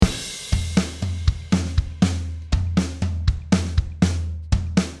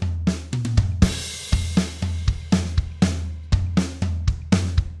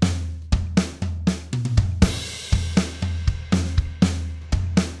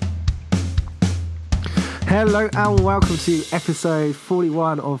Hello and welcome to episode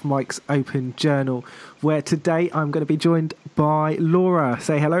 41 of Mike's Open Journal, where today I'm going to be joined by Laura.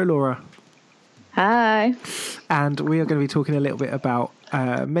 Say hello, Laura. Hi. And we are going to be talking a little bit about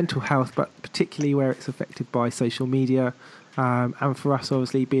mental health, but particularly where it's affected by social media. And for us,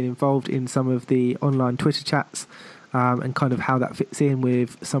 obviously, being involved in some of the online Twitter chats and kind of how that fits in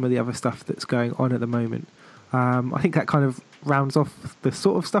with some of the other stuff that's going on at the moment. I think that kind of rounds off the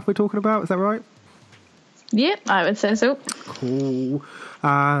sort of stuff we're talking about. Is that right? Yeah, I would say so. Cool.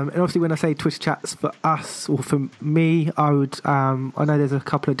 And obviously when I say Twitter chats for us or for me, I know there's a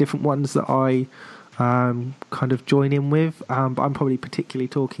couple of different ones that I kind of join in with, but I'm probably particularly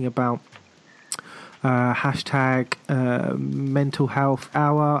talking about hashtag mental health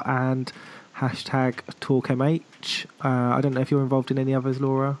hour and hashtag talkmh. I don't know if you're involved in any others,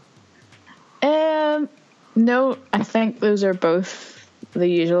 Laura. No, I think those are both the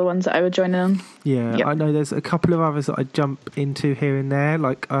usual ones that I would join in on. Yeah, yep. I know there's a couple of others that I jump into here and there.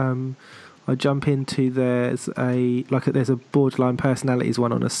 Like I jump into there's a borderline personalities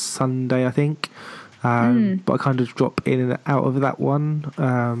one on a Sunday, I think. But I kind of drop in and out of that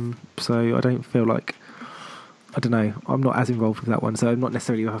one. So I don't feel like, I don't know, I'm not as involved with that one. So I'm not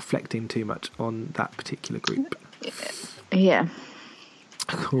necessarily reflecting too much on that particular group. Yeah.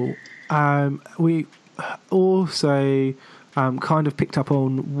 Cool. We also kind of picked up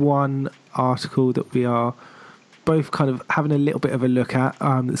on one article that we are both kind of having a little bit of a look at,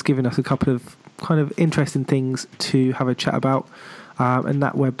 that's given us a couple of kind of interesting things to have a chat about, and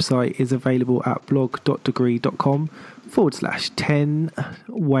that website is available at blog.degree.com/10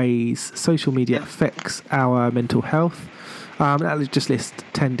 ways social media affects our mental health. That'll just list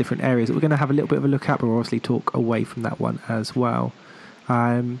 10 different areas that we're going to have a little bit of a look at, but we'll obviously talk away from that one as well.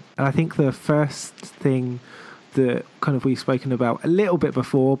 And I think the first thing that kind of we've spoken about a little bit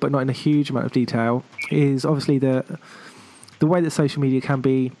before, but not in a huge amount of detail, is obviously the way that social media can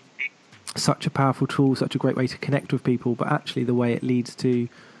be such a powerful tool, such a great way to connect with people, but actually the way it leads to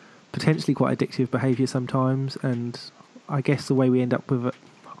potentially quite addictive behaviour sometimes, and I guess the way we end up with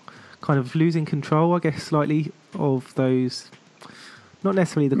kind of losing control, I guess, slightly of those, not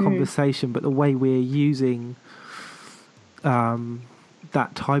necessarily the conversation, but the way we're using that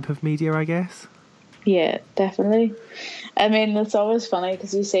type of media, I guess. Yeah, definitely. I mean, it's always funny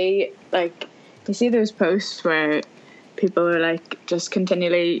because you see those posts where people are like just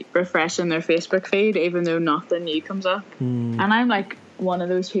continually refreshing their Facebook feed even though nothing new comes up. And I'm like one of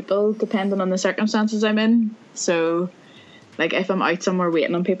those people, depending on the circumstances I'm in. So like if I'm out somewhere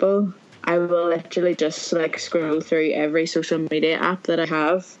waiting on people, I will literally just like scroll through every social media app that I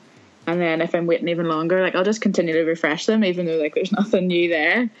have. And then if I'm waiting even longer, like I'll just continually refresh them even though like there's nothing new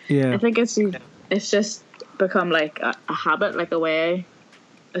there. Yeah. I think it's just become like a habit, like a way.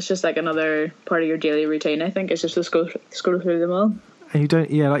 It's just like another part of your daily routine. I think it's just to scroll through them all. And you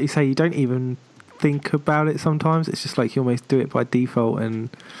don't, like you say, you don't even think about it sometimes. It's just like you almost do it by default. And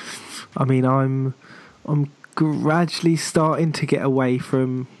I mean, I'm gradually starting to get away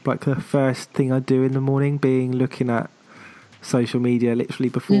from like the first thing I do in the morning being looking at social media. Literally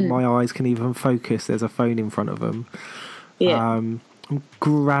before my eyes can even focus, there's a phone in front of them. Yeah. I'm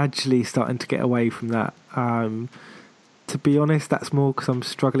gradually starting to get away from that. To be honest, that's more because I'm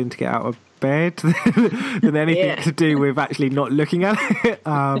struggling to get out of bed than anything to do with actually not looking at it.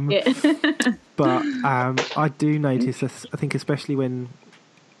 But I do notice this, I think especially when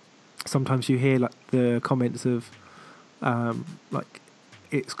sometimes you hear like the comments of like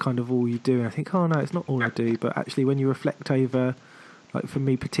it's kind of all you do, and I think, oh no, it's not all I do. But actually when you reflect over, like for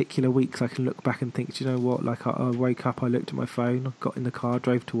me, particular weeks, I can look back and think, do you know what, like I woke up, I looked at my phone, I got in the car,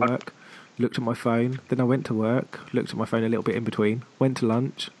 drove to work, looked at my phone, then I went to work, looked at my phone a little bit in between, went to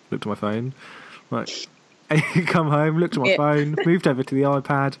lunch, looked at my phone, like come home, looked at my phone, moved over to the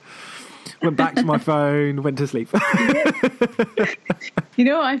iPad, went back to my phone, went to sleep. You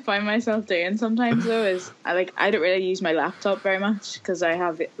know what I find myself doing sometimes though is I don't really use my laptop very much because I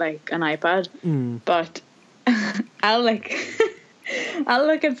have like an iPad, but I'll look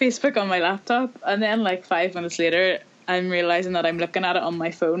at Facebook on my laptop and then like 5 minutes later I'm realising that I'm looking at it on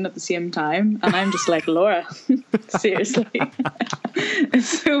my phone at the same time, and I'm just like, Laura, seriously.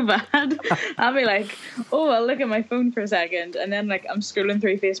 It's so bad. I'll be like, oh, I'll look at my phone for a second, and then like I'm scrolling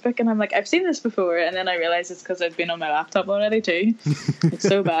through Facebook and I'm like, I've seen this before, and then I realise it's because I've been on my laptop already too. It's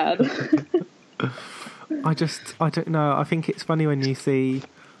so bad. I don't know, I think it's funny when you see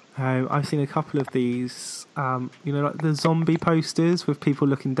I've seen a couple of these like the zombie posters with people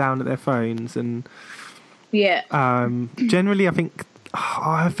looking down at their phones, and generally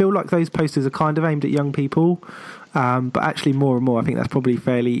I feel like those posters are kind of aimed at young people, but actually more and more I think that's probably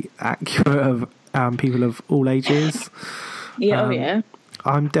fairly accurate of people of all ages. Yeah, yeah.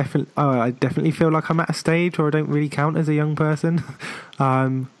 I definitely feel like I'm at a stage where I don't really count as a young person.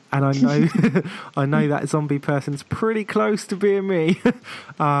 And I know I know that zombie person's pretty close to being me.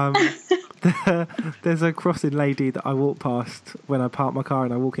 There's a crossing lady that I walk past when I park my car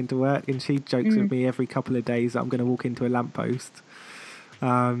and I walk into work, and she jokes with me every couple of days that I'm going to walk into a lamppost.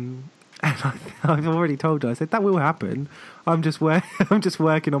 And I've already told her, I said, that will happen. I'm just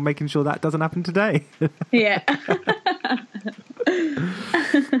working on making sure that doesn't happen today. Yeah.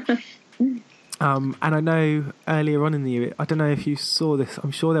 And I know earlier on in the year, I don't know if you saw this,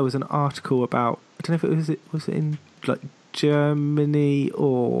 I'm sure there was an article about, I don't know if was it in like Germany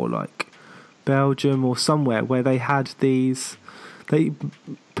or like Belgium or somewhere, where they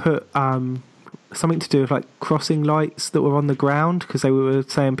put something to do with like crossing lights that were on the ground, because they were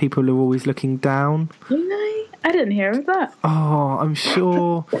saying people are always looking down. Really? I didn't hear of that. Oh, I'm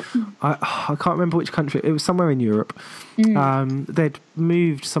sure. I can't remember which country. It was somewhere in Europe. They'd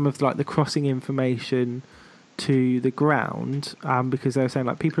moved some of like the crossing information to the ground because they were saying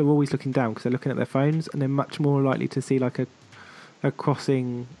like people are always looking down because they're looking at their phones, and they're much more likely to see like a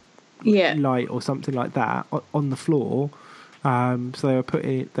crossing light or something like that on the floor. So they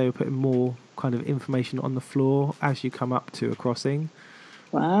were putting more kind of information on the floor as you come up to a crossing.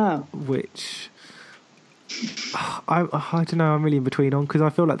 Wow. Which I don't know, I'm really in between on, because I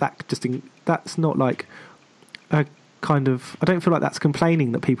feel like that's not like a kind of, I don't feel like that's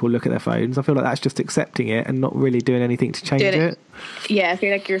complaining that people look at their phones. I feel like that's just accepting it and not really doing anything to change it. Yeah, I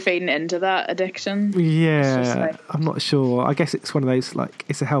feel like you're fading into that addiction. Yeah, I'm not sure. I guess it's one of those, like,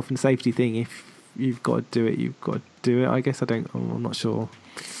 it's a health and safety thing. If you've got to do it, you've got to do it. I guess I'm not sure.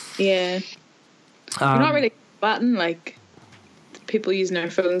 Yeah. You're not really batting, like, people using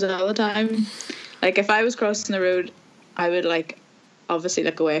their phones all the time. Like, if I was crossing the road, I would, like, obviously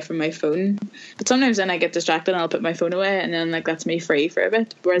look away from my phone. But sometimes then I get distracted and I'll put my phone away, and then, like, that's me free for a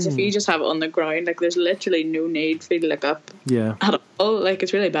bit. Whereas if you just have it on the ground, like, there's literally no need for you to look up at all. Like,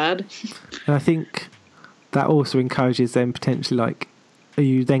 it's really bad. And I think that also encourages them potentially, like, are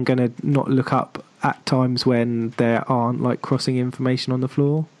you then going to not look up at times when there aren't, like, crossing information on the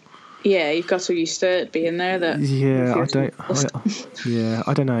floor? Yeah, you've got so used to it being there that... Yeah,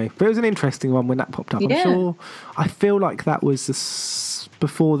 I don't know. But it was an interesting one when that popped up. Yeah. I feel like that was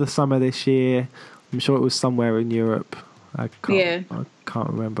before the summer this year. I'm sure it was somewhere in Europe. I can't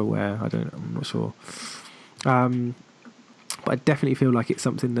remember where. I'm not sure. But I definitely feel like it's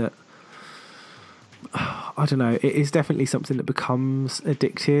something that... I don't know. It is definitely something that becomes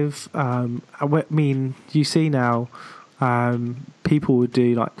addictive. I mean, you see now... people would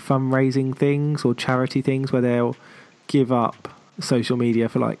do like fundraising things or charity things where they'll give up social media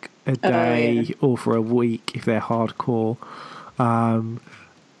for like a day or for a week if they're hardcore. And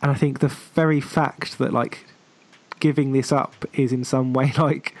I think the very fact that like giving this up is in some way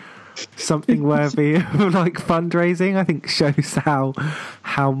like something worthy of like fundraising, I think shows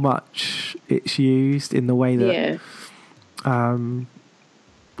how much it's used in the way that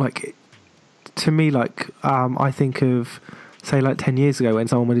like to me, like, I think of, say, like 10 years ago when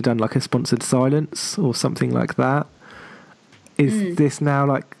someone would have done, like, a sponsored silence or something like that. Is this now,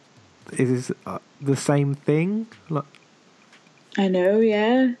 like, is this the same thing? Like, I know,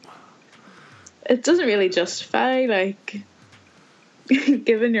 yeah. It doesn't really justify, like,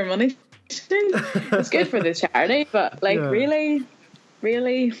 giving your money to. It's good for the charity, but, like, really,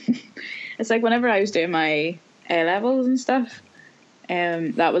 it's like whenever I was doing my A-levels and stuff,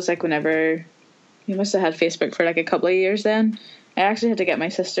 that was, like, whenever... You must have had Facebook for like a couple of years then. I actually had to get my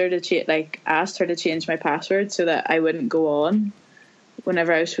sister to asked her to change my password so that I wouldn't go on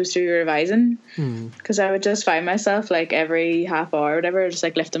whenever I was supposed to be revising. Because I would just find myself like every half hour or whatever, just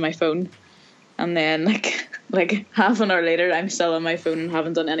like lifting my phone. And then like half an hour later, I'm still on my phone and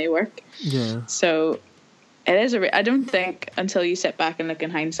haven't done any work. Yeah. So it is I don't think until you sit back and look in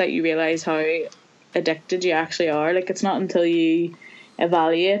hindsight, you realise how addicted you actually are. Like, it's not until you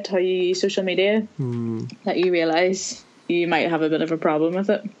evaluate how you use social media that you realise you might have a bit of a problem with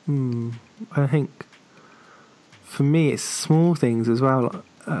it. I think for me it's small things as well.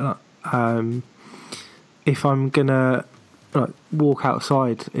 If I'm gonna like walk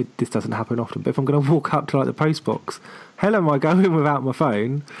outside, this doesn't happen often, but if I'm gonna walk up to like the post box, hell am I going without my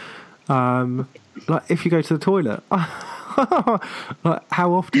phone? Like if you go to the toilet, like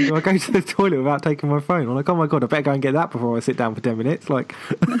how often do I go to the toilet without taking my phone? I'm like, oh my god, I better go and get that before I sit down for 10 minutes. Like,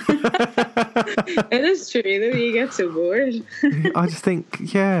 it is true though. You get so bored. I just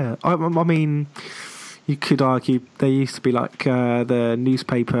think, I mean, you could argue there used to be like the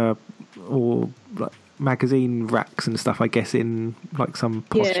newspaper or like magazine racks and stuff, I guess, in like some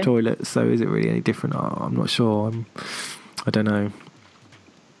posh toilets. So is it really any different? I'm not sure. I don't know.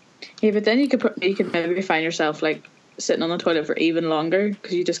 Yeah, but then you could maybe find yourself like sitting on the toilet for even longer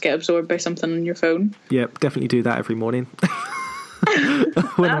because you just get absorbed by something on your phone. Yep, definitely do that every morning.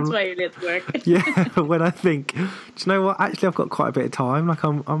 That's why you're late to work. Yeah, when I think, do you know what? Actually, I've got quite a bit of time. Like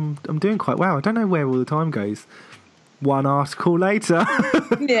I'm doing quite well. I don't know where all the time goes. One article later.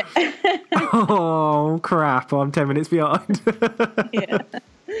 Yeah. Oh crap! I'm 10 minutes behind. Yeah.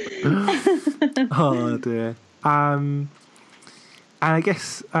 Oh dear. And I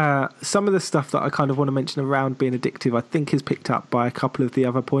guess some of the stuff that I kind of want to mention around being addictive, I think, is picked up by a couple of the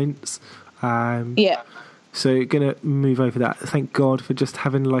other points. Yeah. So going to move over that. Thank God for just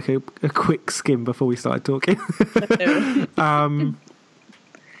having like a quick skim before we started talking.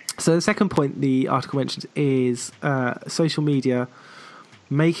 So the second point the article mentions is social media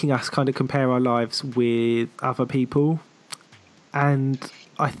making us kind of compare our lives with other people. And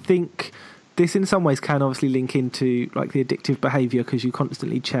I think this in some ways can obviously link into like the addictive behaviour because you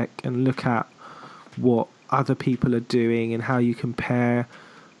constantly check and look at what other people are doing and how you compare.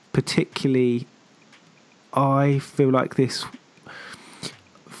 Particularly, I feel like this,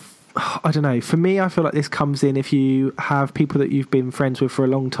 I don't know, for me I feel like this comes in if you have people that you've been friends with for a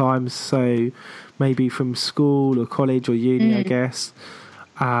long time, so maybe from school or college or uni, I guess,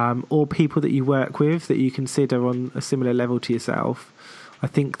 or people that you work with that you consider on a similar level to yourself. I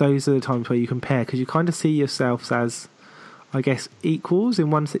think those are the times where you compare because you kind of see yourselves as, I guess, equals in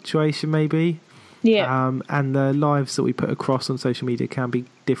one situation maybe. Yeah. And the lives that we put across on social media can be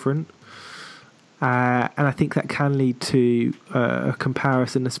different. And I think that can lead to a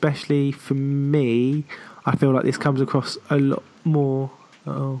comparison, especially for me. I feel like this comes across a lot more.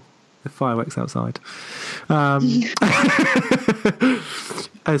 Oh, the fireworks outside.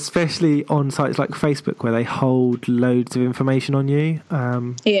 Especially on sites like Facebook where they hold loads of information on you.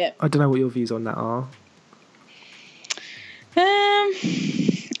 Yeah. I don't know what your views on that are.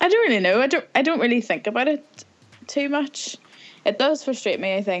 I don't really know. I don't really think about it too much. It does frustrate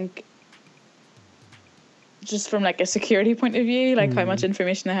me, I think, just from like a security point of view, like how much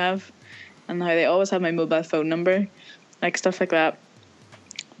information I have and how they always have my mobile phone number, like stuff like that.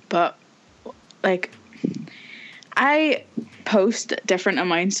 But like I post different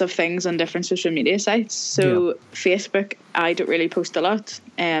amounts of things on different social media sites. So Facebook, I don't really post a lot.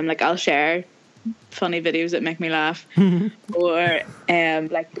 Like I'll share funny videos that make me laugh or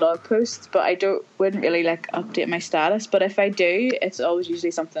like blog posts, but I wouldn't really like update my status. But if I do, it's always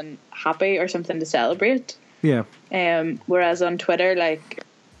usually something happy or something to celebrate. Yeah. Whereas on Twitter, like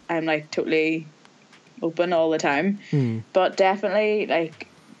I'm like totally open all the time. But definitely like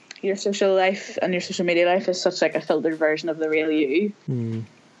your social life and your social media life is such like a filtered version of the real you.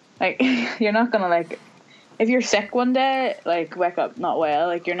 Like you're not gonna like, if you're sick one day, like wake up not well,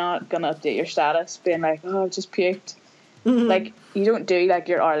 like you're not gonna update your status being like, oh, I've just puked. Like you don't do like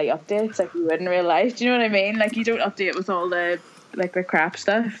your hourly updates like you would in real life. Do you know what I mean? Like you don't update with all the like the crap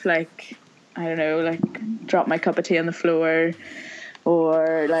stuff, like I don't know, like drop my cup of tea on the floor,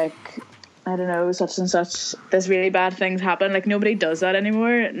 or like I don't know, such and such, this really bad things happen. Like nobody does that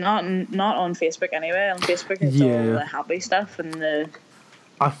anymore. Not on Facebook anyway. On Facebook it's all the happy stuff and the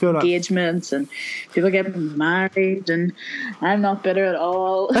I feel like engagements and people getting married, and I'm not bitter at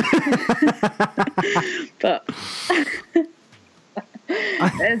all. But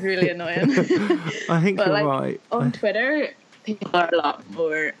it's really annoying. I think but you're like, right. On Twitter, people are a lot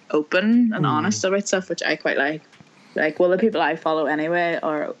more open and honest about stuff, which I quite like. Like, well, the people I follow anyway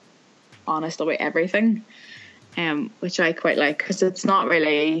are honest about everything, which I quite like, because it's not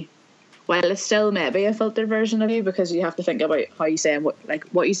really, well, it's still maybe a filtered version of you, because you have to think about how you say and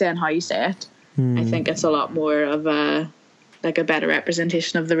what you say and how you say it. I think it's a lot more of a better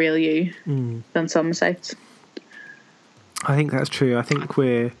representation of the real you than some sites. I think that's true. I think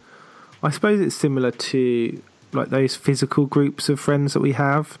I suppose it's similar to like those physical groups of friends that we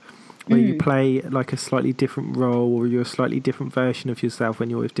have, where you play like a slightly different role, or you're a slightly different version of yourself when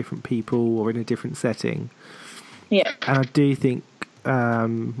you're with different people or in a different setting. Yeah. And I do think, or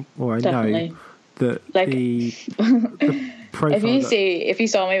I Definitely. Know that like, the profile. If you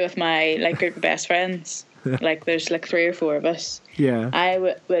saw me with my like group of best friends, like there's like 3 or 4 of us. Yeah. I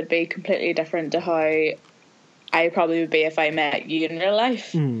would be completely different to how I probably would be if I met you in real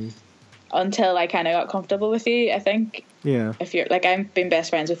life. Until I kind of got comfortable with you, I think. Yeah. If you're like, I've been best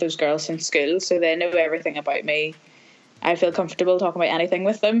friends with those girls since school, so they know everything about me. I feel comfortable talking about anything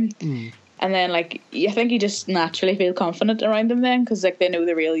with them. And then like, I think you just naturally feel confident around them then, because like they know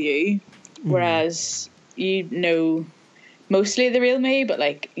the real you. Whereas you know mostly the real me, but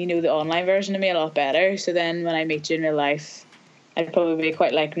like, you know, the online version of me a lot better. So then when I meet you in real life, I'd probably be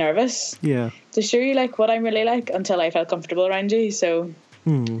quite like nervous to show you like what I'm really like until I felt comfortable around you. So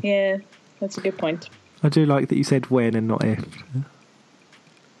yeah, that's a good point. I do like that you said when and not if.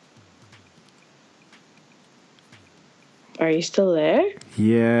 Are you still there?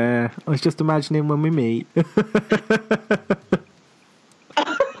 Yeah, I was just imagining when we meet. I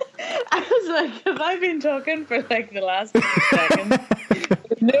was like, have I been talking for like the last 2 seconds?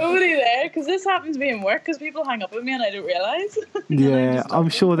 Nobody there, because this happens to me in work, because people hang up with me and I don't realise. Yeah, I'm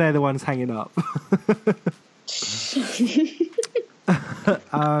sure they're the ones hanging up.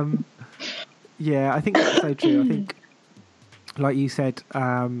 Yeah, I think that's so true. I think, like you said,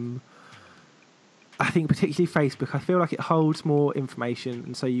 I think particularly Facebook, I feel like it holds more information,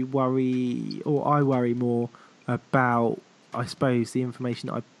 and so you worry, or I worry more about, I suppose, the information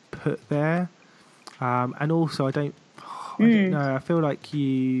that I put there. And also, I don't know. I feel like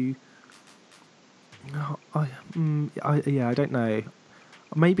you. I don't know.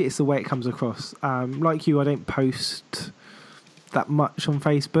 Maybe it's the way it comes across. Like you, I don't post that much on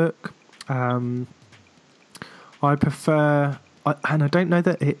Facebook. I prefer, and I don't know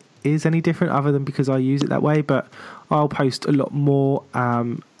that it is any different other than because I use it that way, but I'll post a lot more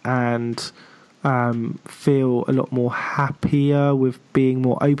and feel a lot more happier with being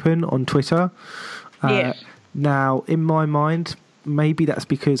more open on Twitter. Now, in my mind, maybe that's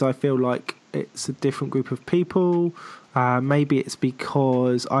because I feel like it's a different group of people. Maybe it's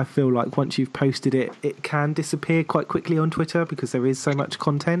because I feel like once you've posted it, it can disappear quite quickly on Twitter because there is so much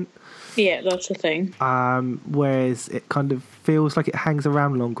content. Yeah, that's the thing. Whereas it kind of feels like it hangs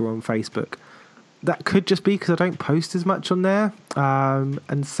around longer on Facebook. That could just be because I don't post as much on there,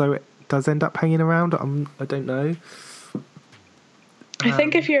 and so it does end up hanging around. I don't know. I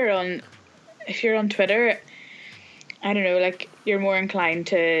think if you're on Twitter, I don't know, like you're more inclined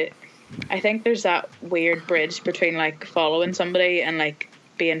to. I think there's that weird bridge between like following somebody and like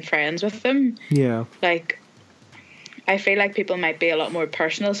being friends with them. Yeah. Like, I feel like people might be a lot more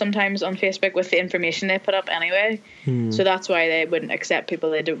personal sometimes on Facebook with the information they put up anyway. So that's why they wouldn't accept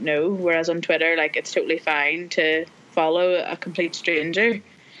people they don't know. Whereas on Twitter, like, it's totally fine to follow a complete stranger.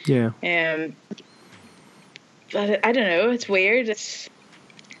 Yeah. But I don't know. It's weird.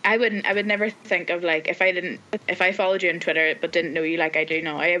 I would never think of like if I followed you on Twitter but didn't know you like I do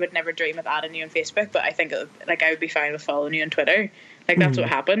now, I would never dream of adding you on Facebook. But I think I would be fine with following you on Twitter. Like that's what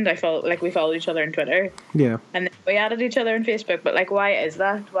happened. We followed each other on Twitter. Yeah. And then we added each other on Facebook. But like, why is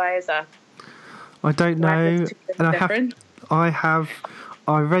that? Why is that? I don't know. And I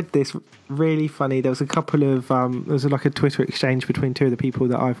read this really funny. There was a couple of there was like a Twitter exchange between two of the people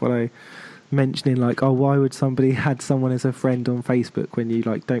that I follow, mentioning like, oh, why would somebody add someone as a friend on Facebook when you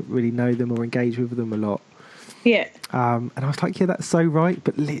like don't really know them or engage with them a lot? Yeah. And I was like, yeah, that's so right.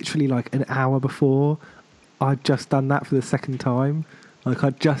 But literally like an hour before, I'd just done that for the second time. Like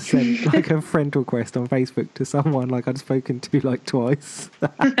I'd just sent like a friend request on Facebook to someone like I'd spoken to like twice.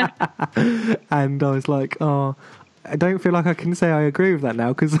 And I was like, oh, I don't feel like I can say I agree with that now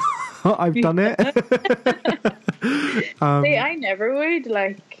because I've done it. See, I never would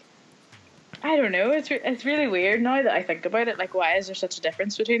like. I don't know. It's really weird now that I think about it. Like, why is there such a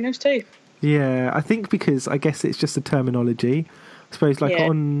difference between those two? Yeah, I think because I guess it's just a terminology. I suppose like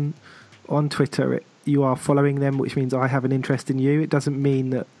on Twitter, you are following them, which means I have an interest in you. It doesn't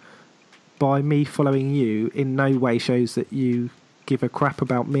mean that by me following you in no way shows that you give a crap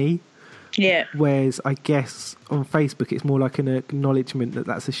about me. Yeah. Whereas I guess on Facebook, it's more like an acknowledgement that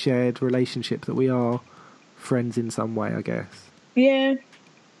that's a shared relationship, that we are friends in some way, I guess. Yeah.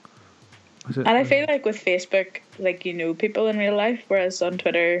 And I feel like with Facebook, like, you know people in real life, whereas on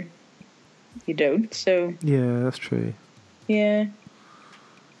Twitter, you don't. So yeah, that's true. Yeah.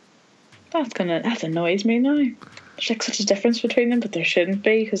 That annoys me now. There's like such a difference between them, but there shouldn't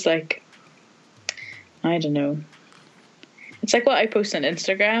be, because like, I don't know. It's like what I post on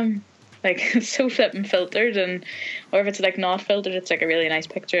Instagram. Like, it's so flippin' filtered, or if it's like not filtered, it's like a really nice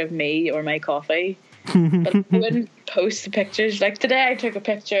picture of me or my coffee. But I wouldn't post the pictures. Like today, I took a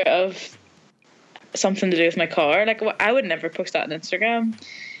picture of something to do with my car. Like, I would never post that on Instagram.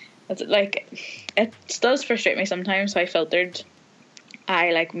 It's like, it does frustrate me sometimes how filtered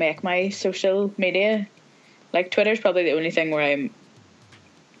I like make my social media. Like Twitter's probably the only thing where I'm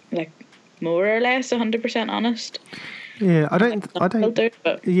like more or less 100% honest. Yeah, I don't filtered,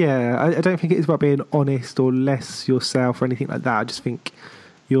 but I don't think it is about being honest or less yourself or anything like that. I just think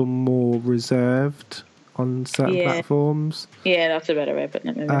you're more reserved on certain platforms. Yeah, that's a better way of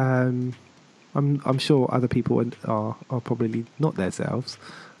putting it, maybe. I'm sure other people are probably not themselves,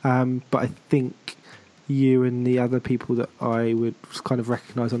 but I think you and the other people that I would kind of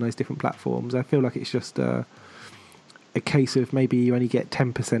recognise on those different platforms. I feel like it's just a case of maybe you only get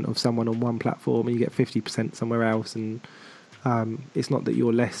 10% of someone on one platform and you get 50% somewhere else, and it's not that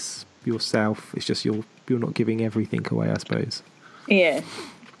you're less yourself, it's just you're not giving everything away, I suppose. Yeah,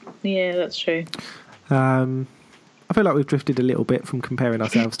 that's true. I feel like we've drifted a little bit from comparing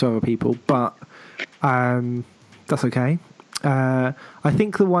ourselves to other people, but that's okay. I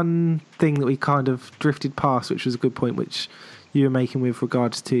think the one thing that we kind of drifted past, which was a good point, which you were making with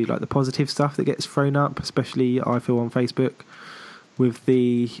regards to like the positive stuff that gets thrown up, especially I feel on Facebook, with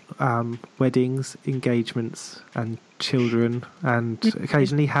the weddings, engagements and children, and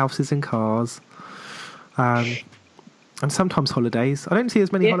occasionally houses and cars, and sometimes holidays. I don't see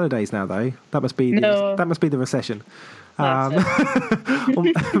as many holidays now, though. That must be the recession. Or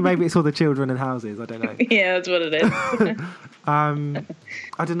maybe it's all the children and houses. I don't know. Yeah, that's what it is. I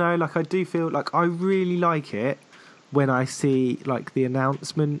don't know. Like, I do feel like I really like it when I see like the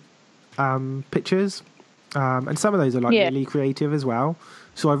announcement pictures, and some of those are like really creative as well.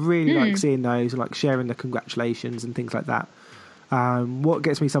 So I really like seeing those and like sharing the congratulations and things like that. What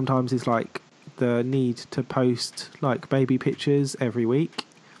gets me sometimes is like the need to post like baby pictures every week,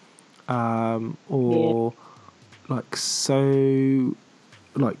 or like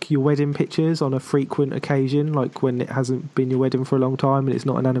your wedding pictures on a frequent occasion, like when it hasn't been your wedding for a long time and it's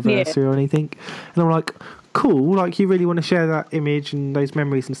not an anniversary or anything. And I'm like, cool, like you really want to share that image and those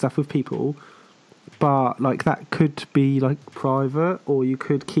memories and stuff with people, but like that could be like private, or you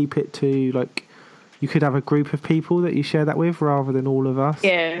could keep it to like, you could have a group of people that you share that with rather than all of us.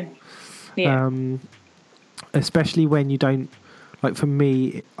 Especially when you don't, like for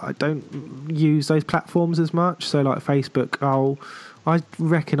me, I don't use those platforms as much. So like Facebook, I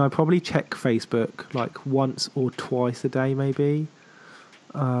reckon I probably check Facebook like once or twice a day, maybe.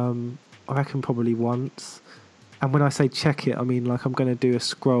 I reckon probably once. And when I say check it, I mean like I'm going to do a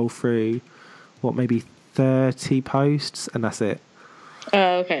scroll through, maybe 30 posts, and that's it.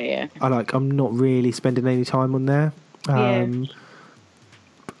 Oh, okay, yeah. I'm not really spending any time on there.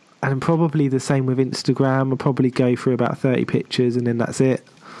 And probably the same with Instagram. I'll probably go through about 30 pictures and then that's it.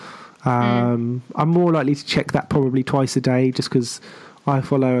 I'm more likely to check that probably twice a day, just because I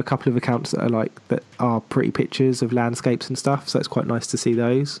follow a couple of accounts that are pretty pictures of landscapes and stuff, so it's quite nice to see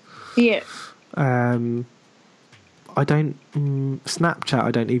those. Yeah. I don't Snapchat.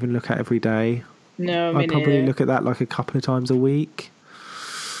 I don't even look at every day. No, I probably look at that like a couple of times a week.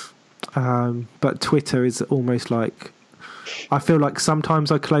 But Twitter is almost like, I feel like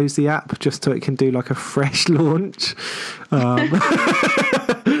sometimes I close the app just so it can do like a fresh launch.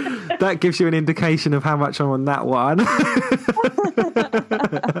 That gives you an indication of how much I'm on that one.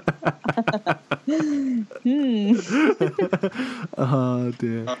 Oh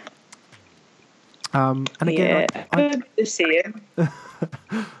dear. And again, good to see you.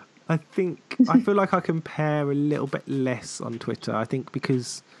 I feel like I compare a little bit less on Twitter. I think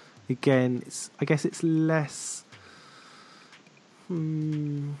because again, I guess it's less.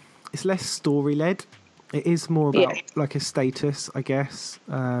 It's less story led. It is more about like a status, I guess,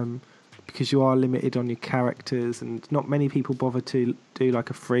 because you are limited on your characters, and not many people bother to do like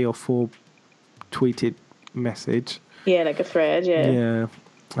a 3 or 4 tweeted message. Yeah, like a thread. Yeah.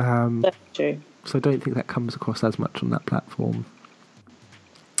 That's true. So I don't think that comes across as much on that platform.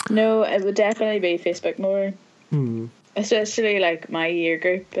 No, it would definitely be Facebook more. Especially like my year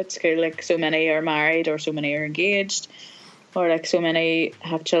group at school, like so many are married or so many are engaged, or like so many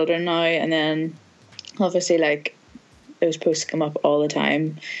have children now, and then obviously like those posts come up all the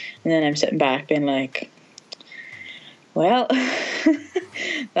time, and then I'm sitting back being like, well,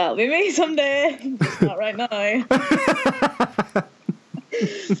 that'll be me someday, just not right now.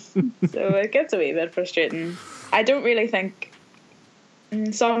 So it gets a wee bit frustrating. I don't really think,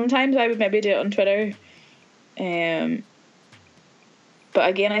 sometimes I would maybe do it on Twitter, but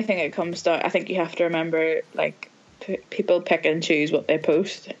again I think it comes down, I think you have to remember like people pick and choose what they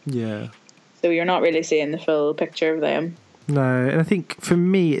post. Yeah. So you're not really seeing the full picture of them. No, and I think for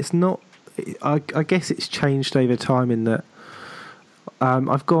me it's not, I guess it's changed over time in that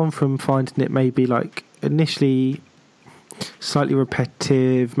I've gone from finding it maybe like initially slightly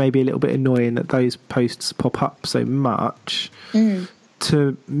repetitive, maybe a little bit annoying that those posts pop up so much,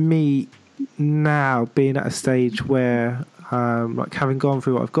 to me now being at a stage where like having gone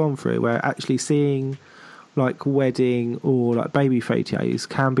through what I've gone through, where actually seeing like wedding or like baby photos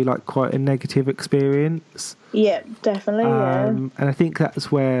can be like quite a negative experience. Yeah, definitely. And I think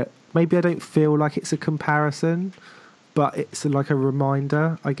that's where maybe I don't feel like it's a comparison, but it's like a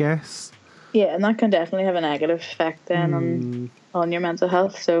reminder, I guess. Yeah, and that can definitely have a negative effect then on your mental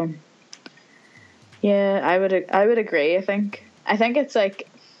health. So Yeah, I would agree. I think it's like,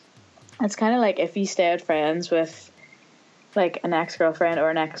 it's kind of like if you stayed friends with like an ex-girlfriend or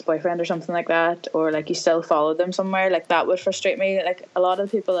an ex-boyfriend or something like that, or like you still followed them somewhere, like that would frustrate me. Like a lot of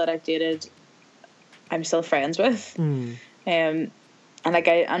the people that I've dated, I'm still friends with. And like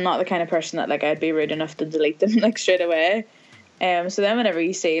I'm not the kind of person that like I'd be rude enough to delete them like straight away. So then whenever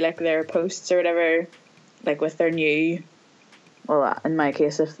you see like their posts or whatever, like with their new, well, in my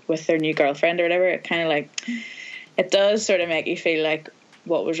case, with their new girlfriend or whatever, it kind of like, it does sort of make you feel like,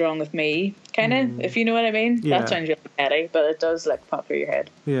 what was wrong with me, kind of, if you know what I mean. Yeah. That sounds really petty, but it does like pop through your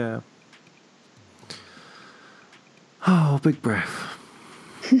head. Yeah. Oh, big breath.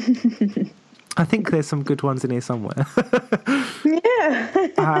 I think there's some good ones in here somewhere.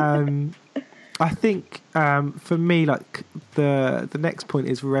 Yeah. I think for me, like the next point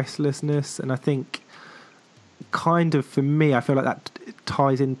is restlessness, and I think kind of for me, I feel like that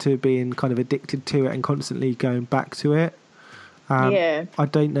ties into being kind of addicted to it and constantly going back to it. Yeah. I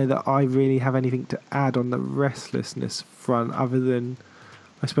don't know that I really have anything to add on the restlessness front, other than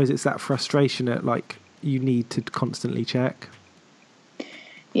I suppose it's that frustration at like you need to constantly check.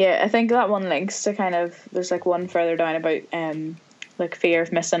 Yeah, I think that one links to kind of, there's like one further down about like fear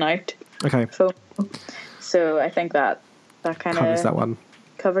of missing out. Okay. So I think that kind of covers that one.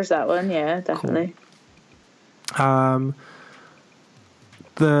 Covers that one, yeah, definitely. Cool.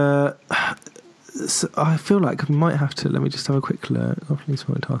 So I feel like I might have to. Let me just have a quick look. Please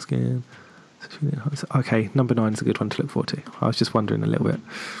multitasking. Okay, number 9 is a good one to look forward to. I was just wondering a little bit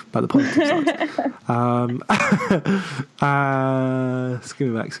about the positive sides.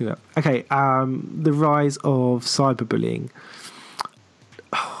 Skim it back. Okay, the rise of cyberbullying.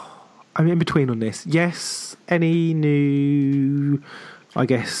 I'm in between on this. Yes, any new, I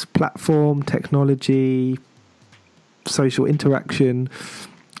guess, platform, technology, social interaction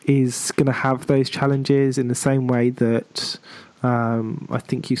is going to have those challenges in the same way that I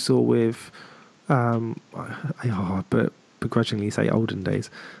think you saw with, but begrudgingly say olden days,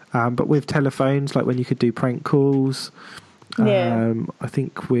 but with telephones, like when you could do prank calls. I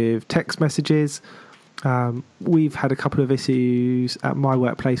think with text messages, we've had a couple of issues at my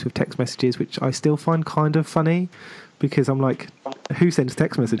workplace with text messages, which I still find kind of funny, because I'm like, who sends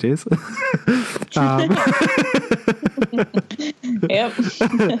text messages? Yep.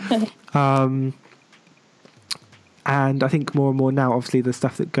 And I think more and more now, obviously, the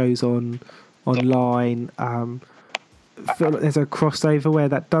stuff that goes on online, I feel like there's a crossover where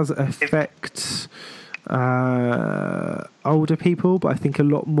that does affect older people, but I think a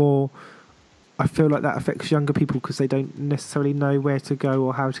lot more, I feel like that affects younger people because they don't necessarily know where to go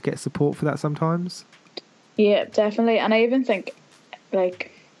or how to get support for that sometimes. Yeah, definitely. And I even think,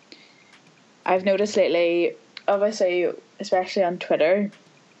 like, I've noticed lately, obviously, especially on Twitter,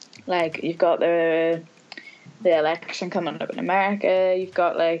 like, you've got the election coming up in America, you've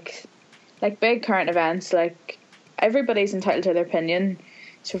got, like big current events, like, everybody's entitled to their opinion.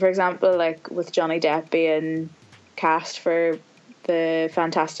 So, for example, like, with Johnny Depp being cast for the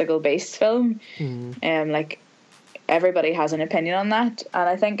Fantastical Beasts film, like, everybody has an opinion on that. And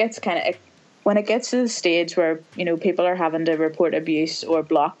I think it's kind of, when it gets to the stage where, you know, people are having to report abuse or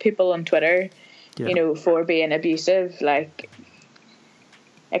block people on Twitter, you know, for being abusive, like,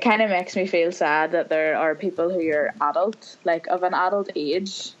 it kind of makes me feel sad that there are people who are adult, like, of an adult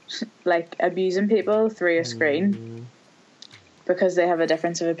age, like, abusing people through a screen because they have a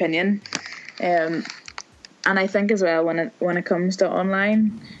difference of opinion. And I think as well, when it comes to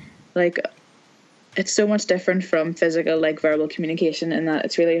online, like, it's so much different from physical, like, verbal communication, in that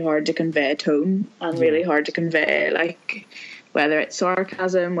it's really hard to convey tone and really hard to convey, like, whether it's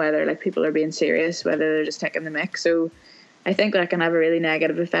sarcasm, whether, like, people are being serious, whether they're just taking the mick. So I think that can have a really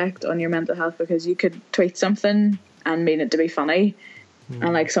negative effect on your mental health, because you could tweet something and mean it to be funny,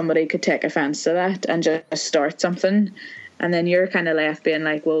 and, like, somebody could take offense to that and just start something, and then you're kind of left being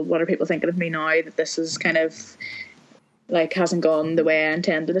like, well, what are people thinking of me now that this is kind of, like, hasn't gone the way I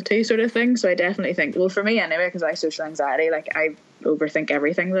intended it to, sort of thing. So I definitely think, well, for me anyway, because I have social anxiety, like, I overthink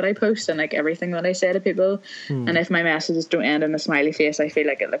everything that I post and, like, everything that I say to people, and if my messages don't end in a smiley face, I feel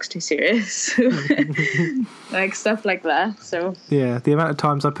like it looks too serious. Like, stuff like that. So yeah, the amount of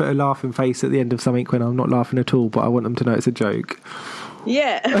times I put a laughing face at the end of something when I'm not laughing at all, but I want them to know it's a joke.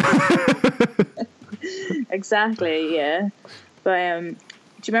 Yeah. Exactly, yeah. But do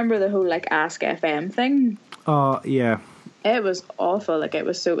you remember the whole, like, Ask FM thing? Yeah. It was awful. Like, it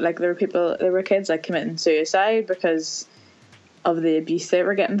was so, like, there were kids, like, committing suicide because of the abuse they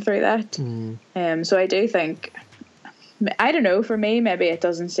were getting through that. So I do think, I don't know, for me, maybe it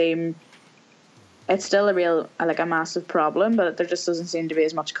doesn't seem, it's still a real, like, a massive problem, but there just doesn't seem to be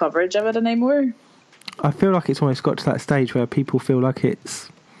as much coverage of it anymore. I feel like it's almost got to that stage where people feel like it's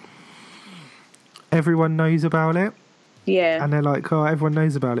everyone knows about it. Yeah. And they're like, oh, everyone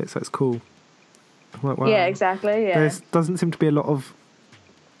knows about it, so it's cool. I'm like, wow. Yeah, exactly. Yeah. There doesn't seem to be a lot of...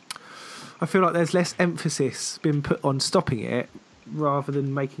 I feel like there's less emphasis being put on stopping it rather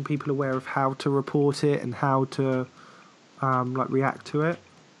than making people aware of how to report it and how to react to it.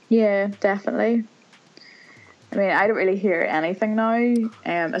 Yeah, definitely. I mean, I don't really hear anything now,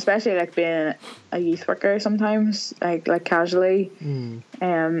 especially like being a youth worker sometimes, like casually.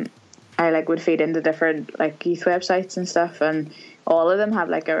 I like would feed into different like youth websites and stuff, and all of them have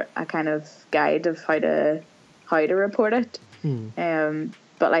like a kind of guide of how to report it.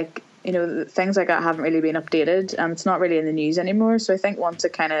 But like, you know, things like that haven't really been updated, and it's not really in the news anymore. So I think once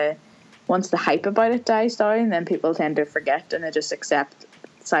the hype about it dies down, then people tend to forget and they just accept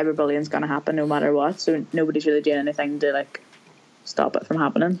cyberbullying's going to happen no matter what. So nobody's really doing anything to like stop it from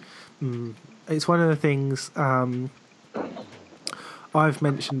happening. It's one of the things I've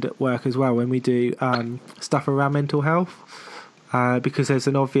mentioned at work as well when we do stuff around mental health, because there's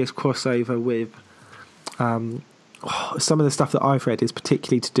an obvious crossover with some of the stuff that I've read is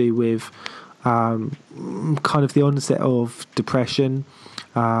particularly to do with kind of the onset of depression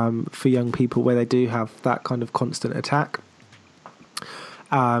for young people, where they do have that kind of constant attack.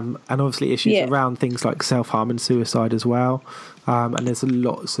 And obviously issues around things like self-harm and suicide as well. And there's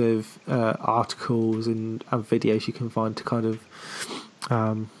lots of articles and videos you can find to kind of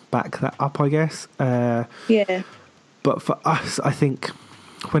back that up, I guess. But for us, I think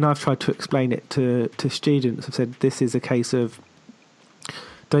when I've tried to explain it to students, I've said this is a case of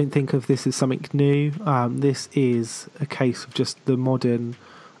don't think of this as something new. This is a case of just the modern,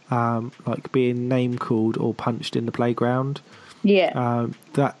 like being name called or punched in the playground.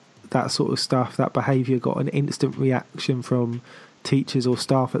 That sort of stuff, that behaviour got an instant reaction from teachers or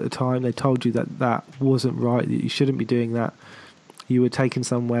staff at the time. They told you that wasn't right, that you shouldn't be doing that. You were taken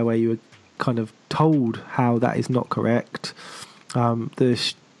somewhere where you were kind of told how that is not correct.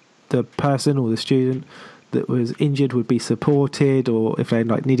 The person or the student that was injured would be supported, or if they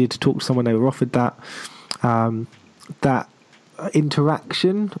like needed to talk to someone, they were offered that. That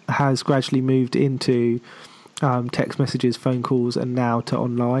interaction has gradually moved into text messages, phone calls, and now to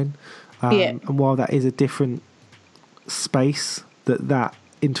online. And while that is a different space that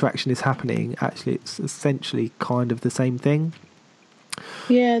interaction is happening, actually it's essentially kind of the same thing.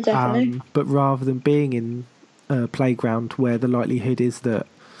 Yeah, definitely. But rather than being in a playground where the likelihood is that,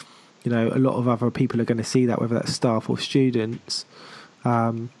 you know, a lot of other people are going to see that, whether that's staff or students,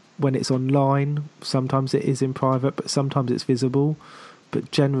 when it's online, sometimes it is in private, but sometimes it's visible. But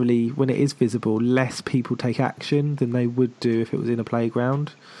generally, when it is visible, less people take action than they would do if it was in a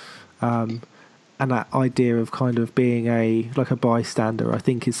playground. And that idea of kind of being a bystander, I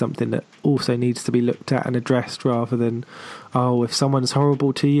think, is something that also needs to be looked at and addressed, rather than, oh, if someone's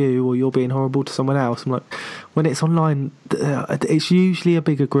horrible to you or you're being horrible to someone else. I'm like, when it's online, it's usually a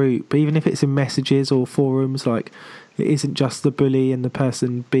bigger group. Even if it's in messages or forums, like, it isn't just the bully and the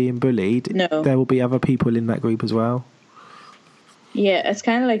person being bullied. No. There will be other people in that group as well. Yeah, it's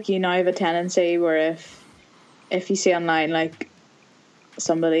kind of like you now have a tendency where if you see online like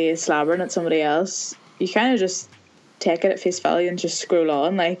somebody is slabbering at somebody else, you kind of just take it at face value and just scroll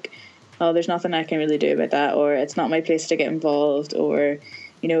on, like, oh, there's nothing I can really do about that, or it's not my place to get involved, or,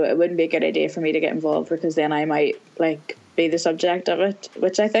 you know, it wouldn't be a good idea for me to get involved because then I might like be the subject of it,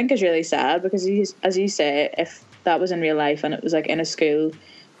 which I think is really sad, because as you say, if that was in real life and it was like in a school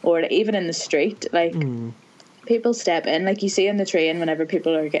or even in the street, like people step in, like you see in the train whenever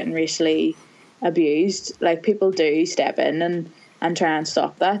people are getting racially abused, like people do step in and try and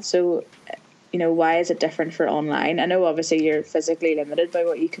stop that. So, you know, why is it different for online? I know obviously you're physically limited by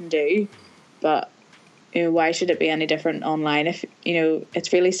what you can do, but, you know, why should it be any different online? If, you know,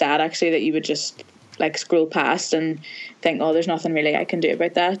 it's really sad actually that you would just like scroll past and think, oh, there's nothing really I can do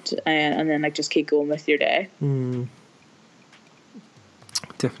about that, and then like just keep going with your day.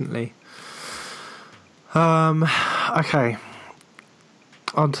 Definitely. Okay,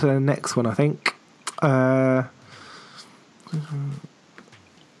 on to the next one, I think.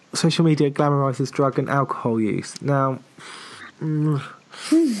 Social media glamorises drug and alcohol use. Now, I'm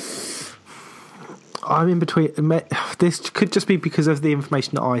in between. This could just be because of the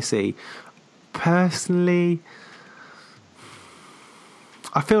information that I see. Personally,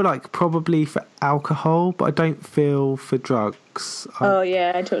 I feel like probably for alcohol, but I don't feel for drugs.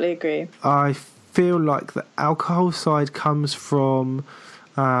 Yeah, I totally agree. I feel like the alcohol side comes from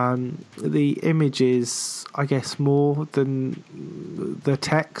the images, I guess, more than the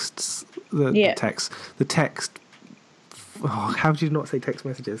texts. The text how do you not say text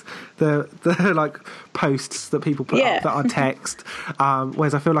messages? The like posts that people put up that are text.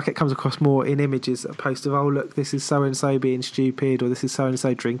 Whereas I feel like it comes across more in images, a post of, oh look, this is so and so being stupid, or this is so and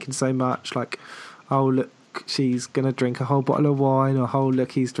so drinking so much. Like, oh look, she's gonna drink a whole bottle of wine, or oh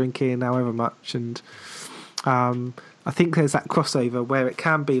look, he's drinking however much. And I think there's that crossover where it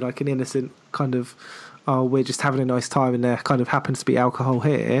can be like an innocent kind of, oh, we're just having a nice time and there kind of happens to be alcohol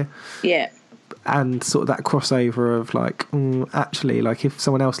here. Yeah. And sort of that crossover of like, actually, like if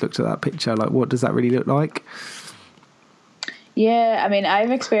someone else looked at that picture, like what does that really look like? Yeah, I mean, I've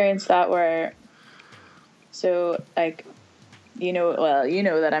experienced that where, so like, you know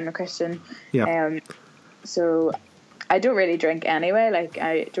that I'm a Christian. Yeah. So I don't really drink anyway. Like,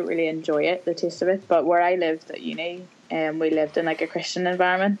 I don't really enjoy it, the taste of it. But where I lived at uni, we lived in like a Christian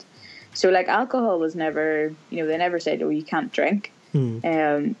environment. So like alcohol was never, they never said, oh, you can't drink.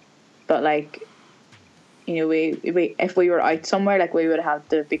 But like, we if we were out somewhere, like we would have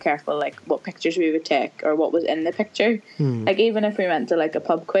to be careful, like what pictures we would take or what was in the picture. Like even if we went to like a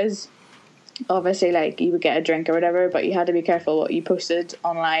pub quiz, obviously like you would get a drink or whatever, but you had to be careful what you posted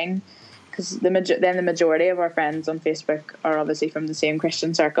online, because the majority of our friends on Facebook are obviously from the same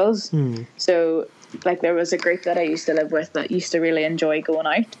Christian circles. So like there was a group that I used to live with that used to really enjoy going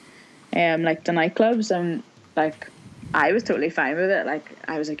out, like the nightclubs, and like I was totally fine with it. Like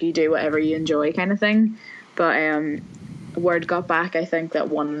I was like, you do whatever you enjoy kind of thing. But word got back, I think, that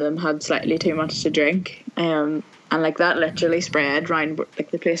one of them had slightly too much to drink, and like that literally spread around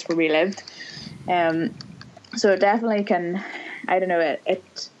like the place where we lived. So it definitely can, I don't know,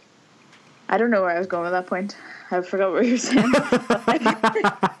 it I don't know where I was going with that point. I forgot what you were saying.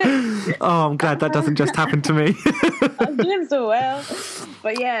 Oh, I'm glad that doesn't just happen to me. I'm doing so well.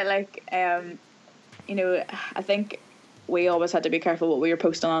 But yeah, like I think we always had to be careful what we were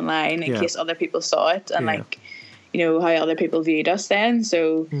posting online in case other people saw it, and like how other people viewed us then.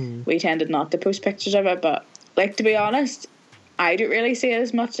 So we tended not to post pictures of it. But like, to be honest, I don't really see it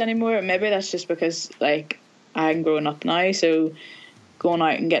as much anymore. Maybe that's just because like I'm growing up now, so going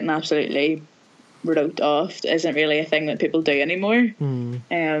out and getting absolutely wrote off isn't really a thing that people do anymore.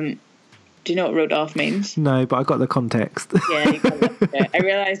 Do you know what wrote off means? No, but I got the context. Yeah, you got it. I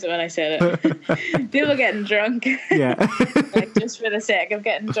realised it when I said it. People getting drunk. Yeah. Like just for the sake of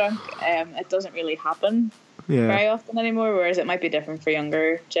getting drunk, it doesn't really happen very often anymore, whereas it might be different for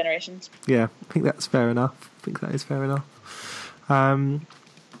younger generations. Yeah, I think that's fair enough. I think that is fair enough.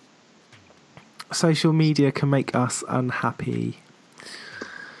 Social media can make us unhappy.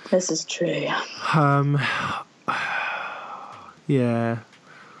 This is true. Yeah.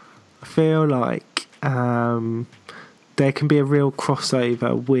 I feel like there can be a real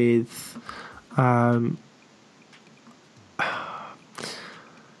crossover with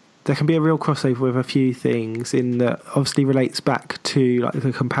a few things, in that obviously relates back to like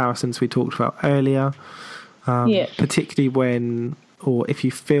the comparisons we talked about earlier, particularly when, or if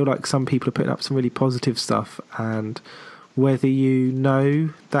you feel like some people are putting up some really positive stuff, and whether you know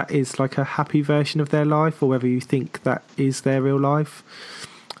that is like a happy version of their life or whether you think that is their real life,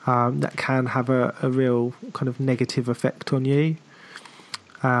 that can have a real kind of negative effect on you.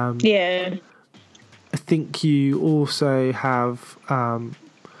 I think you also have a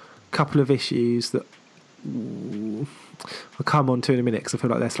couple of issues that I'll come on to in a minute because I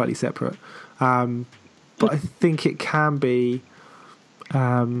feel like they're slightly separate. But I think it can be,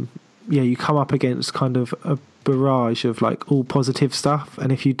 you come up against kind of a barrage of like all positive stuff,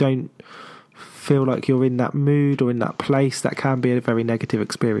 and if you don't feel like you're in that mood or in that place, that can be a very negative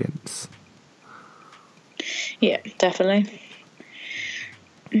experience. Yeah, definitely.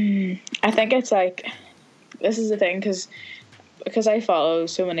 I think it's like, this is the thing, because I follow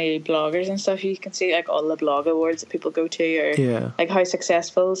so many bloggers and stuff, you can see like all the blog awards that people go to, or like how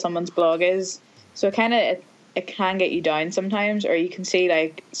successful someone's blog is. So it can get you down sometimes, or you can see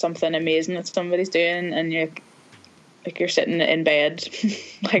like something amazing that somebody's doing and you're sitting in bed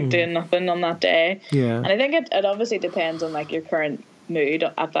like doing nothing on that day. And I think it obviously depends on like your current mood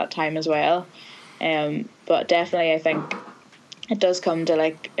at that time as well, but definitely I think it does come to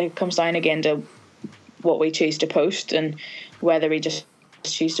like, it comes down again to what we choose to post and whether we just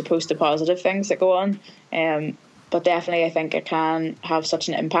choose to post the positive things that go on. But definitely I think it can have such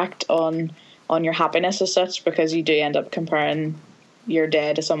an impact on your happiness as such, because you do end up comparing your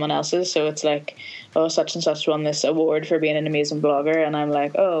day to someone else's. So it's like, oh, such and such won this award for being an amazing blogger, and I'm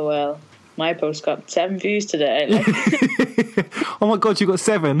like, oh well, my post got 7 views today. Like, oh my god, you got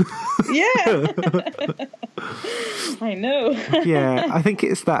 7. Yeah. I know. Yeah, I think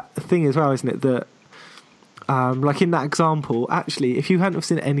it's that thing as well, isn't it, that like in that example, actually if you hadn't have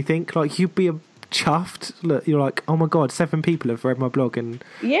seen anything, like you'd be chuffed. Look, you're like, oh my God, 7 people have read my blog, and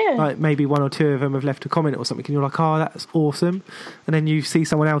Yeah. like maybe 1 or 2 of them have left a comment or something, and you're like, oh, that's awesome. And then you see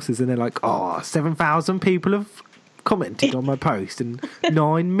someone else's and they're like, oh, 7,000 people have commented on my post and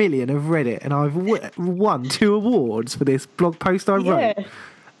 9 million have read it, and I've won 2 awards for this blog post I wrote.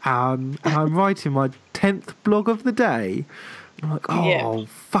 And I'm writing my 10th blog of the day. I'm like, oh,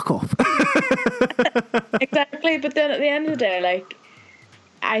 fuck off. Exactly. But then at the end of the day, like,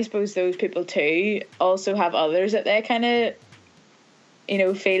 I suppose those people too also have others that they kind of, you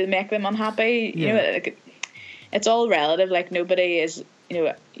know, feel make them unhappy. You know, like, it's all relative. Like, nobody is, you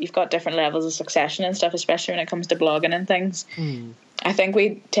know, you've got different levels of succession and stuff, especially when it comes to blogging and things. I think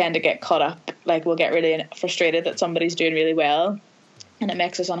we tend to get caught up, like, we'll get really frustrated that somebody's doing really well and it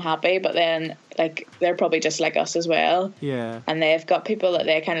makes us unhappy, but then, like, they're probably just like us as well. Yeah. And they've got people that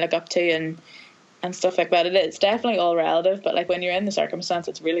they kind of look up to and stuff like that. It's definitely all relative, but, like, when you're in the circumstance,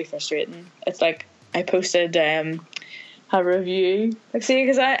 it's really frustrating. It's like, I posted a review, like, see,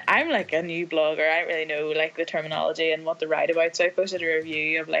 because I'm like a new blogger, I don't really know, like, the terminology and what to write about, so I posted a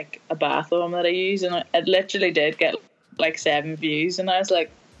review of, like, a bath bomb that I use, and it literally did get like 7 views, and I was like,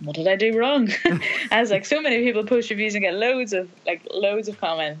 what did I do wrong? I was like, so many people post reviews and get loads of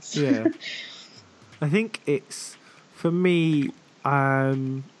comments. Yeah. I think it's, for me, I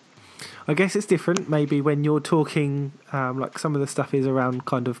guess it's different maybe when you're talking, like, some of the stuff is around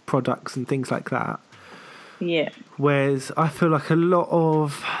kind of products and things like that. Yeah. Whereas I feel like a lot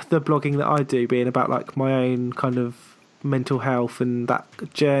of the blogging that I do, being about, like, my own kind of mental health and that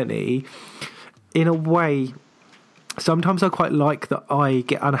journey, in a way, sometimes I quite like that I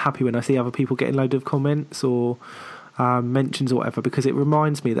get unhappy when I see other people getting loads of comments or mentions or whatever, because it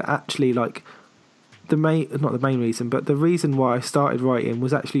reminds me that actually, like, not the main reason, but the reason why I started writing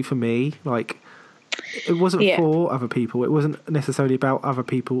was actually for me. Like, it wasn't for other people. It wasn't necessarily about other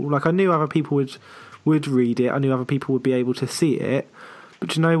people. Like, I knew other people would read it. I knew other people would be able to see it.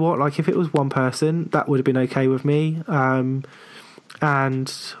 But you know what? Like, if it was one person, that would have been okay with me. And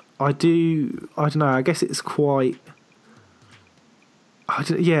I don't know, I guess it's quite... I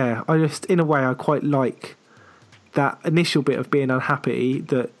just, in a way, I quite like that initial bit of being unhappy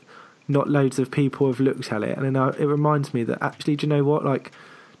that not loads of people have looked at it. And then it reminds me that actually, do you know what? Like,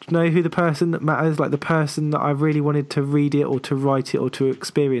 do you know who the person that matters? Like, the person that I really wanted to read it or to write it or to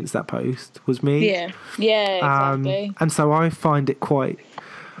experience that post was me. Yeah, exactly. And so I find it quite...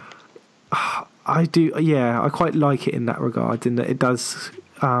 I quite like it in that regard, in that it does...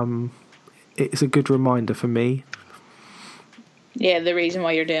 it's a good reminder for me. Yeah, the reason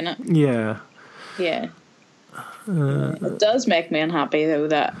why you're doing it. Yeah. Yeah. It does make me unhappy, though,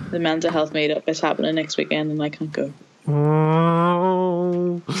 that the mental health meetup is happening next weekend and I can't go.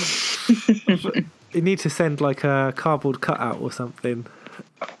 Oh. You need to send, like, a cardboard cutout or something,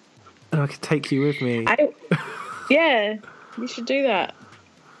 and I could take you with me. Yeah, you should do that.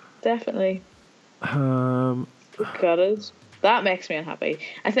 Definitely. Got it. That makes me unhappy.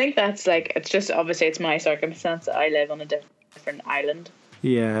 I think that's, like, it's just, obviously it's my circumstance that I live on a different island.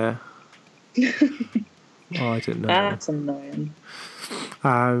 Yeah. I don't know. That's annoying.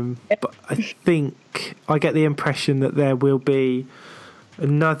 But I think I get the impression that there will be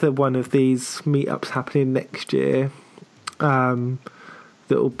another one of these meetups happening next year. That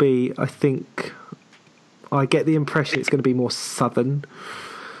will be, I think, I get the impression it's going to be more southern.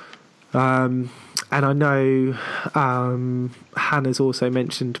 And I know Hannah's also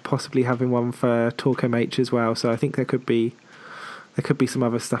mentioned possibly having one for Talk MH as well. So I think there could be some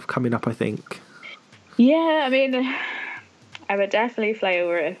other stuff coming up, I think. Yeah, I mean, I would definitely fly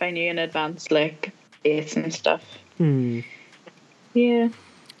over if I knew in advance, like, dates and stuff. Yeah.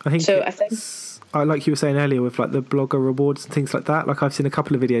 I think like you were saying earlier with, like, the blogger rewards and things like that. Like, I've seen a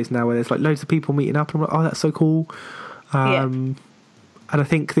couple of videos now where there's, like, loads of people meeting up, and I'm like, oh, that's so cool. And I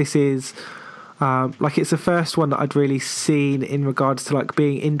think this is like, it's the first one that I'd really seen in regards to, like,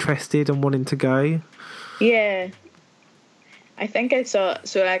 being interested and wanting to go. Yeah. I think I saw,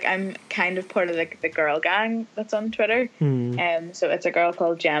 so, like, I'm kind of part of, like, the girl gang that's on Twitter. So it's a girl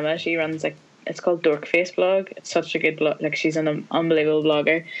called Gemma. She runs, like, it's called Dorkface blog. It's such a good blog. Like, she's an unbelievable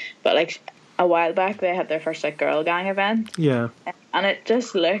blogger. But, like, a while back they had their first, like, girl gang event. Yeah. And it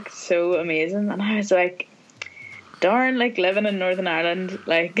just looked so amazing. And I was like, darn, like, living in Northern Ireland,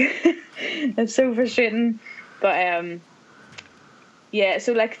 like, it's so frustrating. But yeah,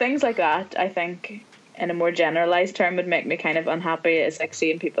 so, like, things like that, I think, in a more generalised term, would make me kind of unhappy. It's like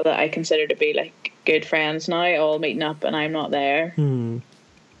seeing people that I consider to be, like, good friends now all meeting up and I'm not there.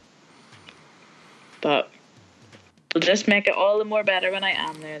 But it'll just make it all the more better when I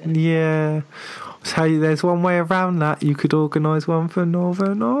am there then. Yeah. So there's one way around that. You could organise one for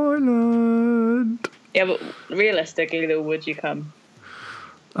Northern Ireland. Yeah, but realistically, though, would you come?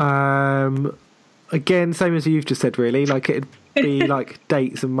 Again, same as you've just said, really. Like, it'd be like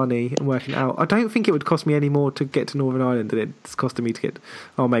dates and money and working it out. I don't think it would cost me any more to get to Northern Ireland than it's costing me to get...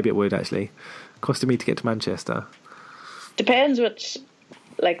 Oh, maybe it would, actually. Costing me to get to Manchester. Depends which,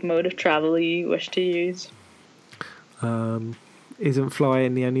 like, mode of travel you wish to use. Isn't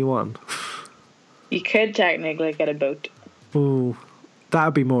flying the only one? You could technically get a boat. Oh, that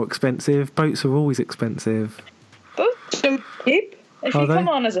would be more expensive. Boats are always expensive. Boats are cheap. If Are you they? come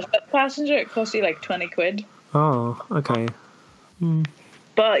on as a foot passenger, it costs you like 20 quid. Oh, okay.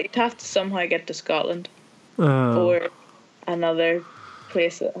 But you'd have to somehow get to Scotland or another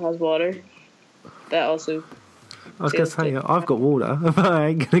place that has water. That also. I was going to say, I've got water, but I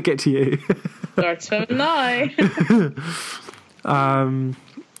ain't going to get to you. Start swimming now.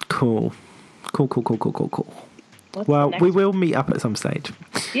 Cool. What's Well, the next we will meet up at some stage.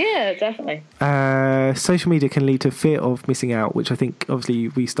 Yeah, definitely. Social media can lead to fear of missing out, which I think obviously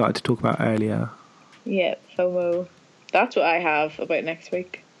we started to talk about earlier. Yeah, FOMO. That's what I have about next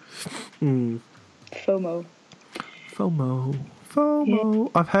week. FOMO.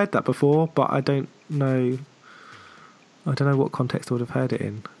 FOMO. I've heard that before, but I don't know what context I would have heard it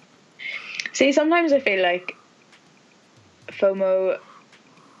in. See, sometimes I feel like FOMO,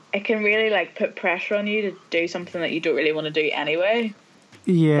 it can really like put pressure on you to do something that you don't really want to do anyway.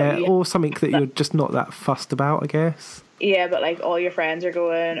 Yeah, or something that you're just not that fussed about, I guess. Yeah, but like all your friends are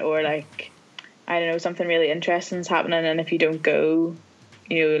going, or like, I don't know, something really interesting is happening, and if you don't go,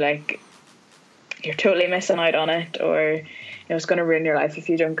 you know, like, you're totally missing out on it, or, you know, it's going to ruin your life if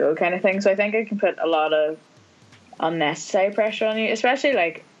you don't go, kind of thing. So I think it can put a lot of unnecessary pressure on you, especially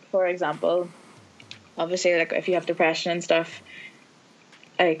like, for example, obviously, like, if you have depression and stuff,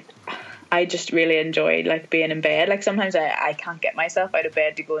 like, I just really enjoy like being in bed. Like, sometimes I can't get myself out of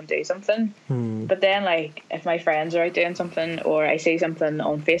bed to go and do something. But then, like, if my friends are out doing something, or I see something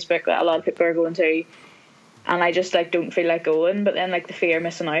on Facebook that a lot of people are going to, and I just like don't feel like going, but then like the fear of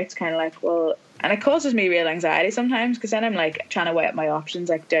missing out is kind of like, well, and it causes me real anxiety sometimes, because then I'm like trying to weigh up my options,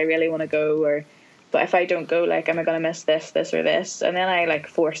 like, do I really want to go, or, but if I don't go, like, am I going to miss this or this? And then I like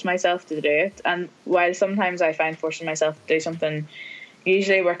force myself to do it. And while sometimes I find forcing myself to do something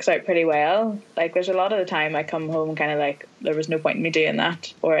usually works out pretty well, like, there's a lot of the time I come home kind of like, there was no point in me doing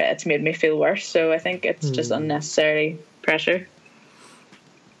that, or it's made me feel worse. So I think it's just unnecessary pressure.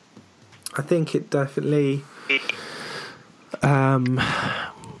 I think it definitely I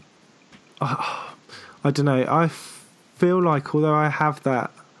don't know, I feel like although I have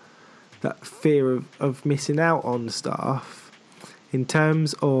that fear of missing out on stuff, in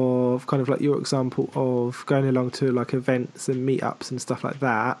terms of kind of like your example of going along to like events and meetups and stuff like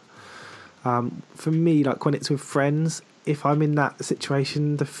that, for me, like when it's with friends, if I'm in that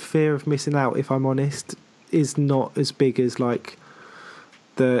situation, the fear of missing out, if I'm honest, is not as big as like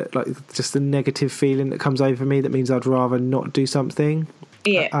just the negative feeling that comes over me that means I'd rather not do something.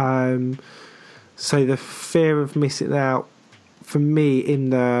 So the fear of missing out for me in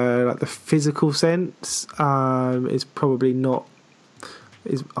the physical sense is probably not,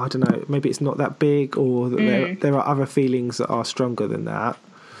 I don't know, maybe it's not that big, or that there are other feelings that are stronger than that.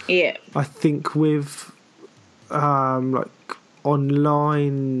 Yeah. I think with like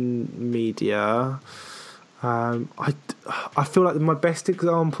online media, I feel like my best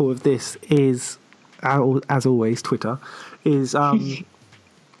example of this is, as always, Twitter, is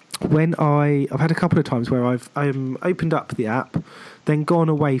when I've had a couple of times where I've opened up the app, then gone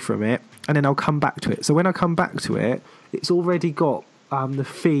away from it, and then I'll come back to it. So when I come back to it, it's already got the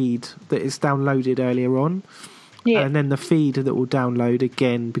feed that is downloaded earlier on. Yeah. And then the feed that will download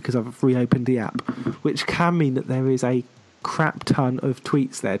again because I've reopened the app, which can mean that there is a crap ton of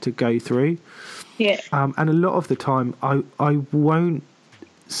tweets there to go through. Yeah. And a lot of the time I won't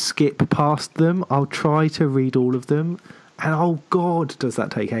skip past them. I'll try to read all of them. And oh God, does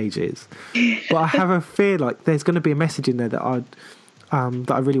that take ages. But I have a fear like there's going to be a message in there that I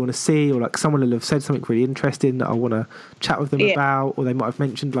really want to see, or like someone will have said something really interesting that I want to chat with them about, or they might have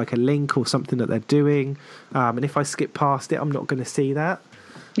mentioned like a link or something that they're doing. And if I skip past it, I'm not going to see that.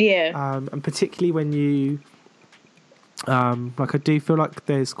 Yeah. And particularly when you, like I do feel like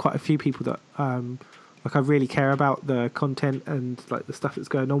there's quite a few people that, like I really care about the content and like the stuff that's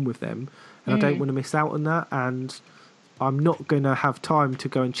going on with them. And I don't want to miss out on that. And I'm not going to have time to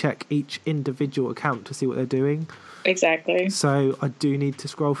go and check each individual account to see what they're doing. Exactly. So I do need to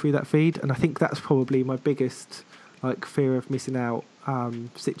scroll through that feed, and I think that's probably my biggest like fear of missing out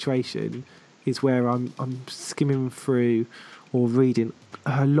situation, is where I'm skimming through or reading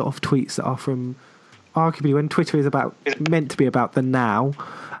a lot of tweets that are from arguably when Twitter is meant to be about the now,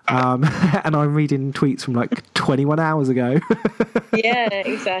 and I'm reading tweets from like 21 hours ago. Yeah,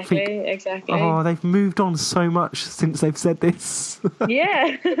 exactly. Oh, they've moved on so much since they've said this.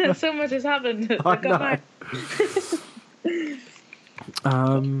 Yeah, so much has happened. I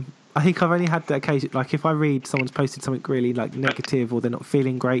know. I think I've only had the occasion, like if I read someone's posted something really like negative or they're not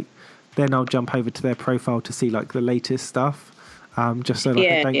feeling great, then I'll jump over to their profile to see like the latest stuff, just so like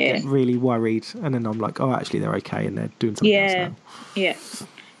I don't get really worried, and then I'm like, oh, actually they're okay and they're doing something else now. Yeah.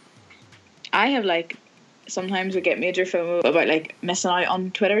 I have like sometimes we get major FOMO about like missing out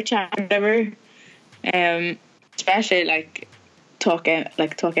on Twitter chat or whatever, especially like talk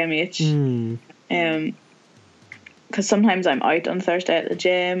MH. Because sometimes I'm out on Thursday at the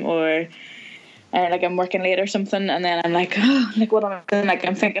gym or like I'm working late or something, and then I'm like, oh, like what am I doing? Like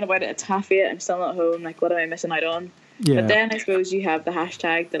I'm thinking about it. It's 8:30. I'm still not home. Like what am I missing out on? Yeah. But then I suppose you have the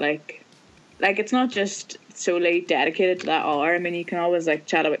hashtag that like it's not just solely dedicated to that hour. I mean, you can always like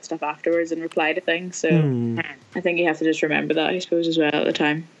chat about stuff afterwards and reply to things. So I think you have to just remember that, I suppose, as well at the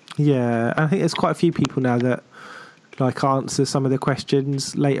time. Yeah, I think there's quite a few people now that like answer some of the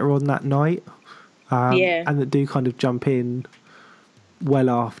questions later on that night. And that do kind of jump in well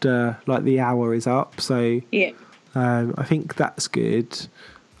after like the hour is up. So I think that's good.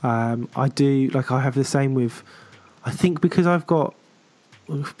 I do like I have the same with. I think because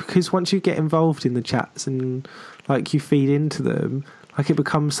once you get involved in the chats and like you feed into them, like it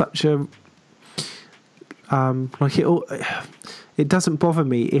becomes such a like it doesn't bother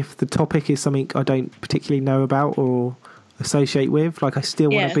me if the topic is something I don't particularly know about or associate with. Like I still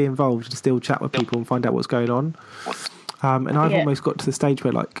want to be involved and still chat with people and find out what's going on. And I've almost got to the stage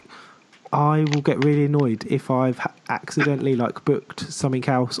where like I will get really annoyed if I've accidentally like booked something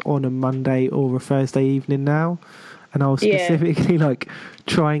else on a Monday or a Thursday evening now, and I'll specifically like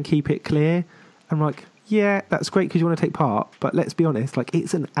try and keep it clear. I'm like, yeah, that's great because you want to take part, but let's be honest, like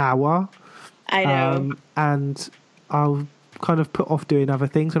it's an hour. I know. And I'll kind of put off doing other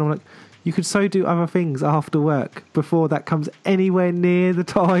things, and I'm like, you could so do other things after work before that comes anywhere near the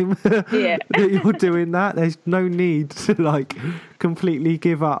time that you're doing that. There's no need to like completely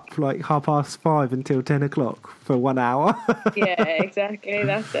give up like 5:30 until 10 o'clock for 1 hour. Yeah, exactly.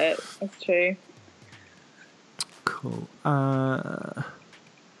 That's it. That's true. Cool.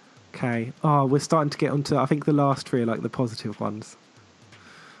 Okay. Oh, we're starting to get onto, I think the last three are like the positive ones.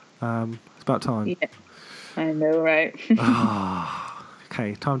 It's about time. Yeah, I know, right?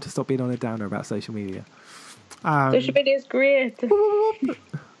 Okay, time to stop being on a downer about social media. Social media is great.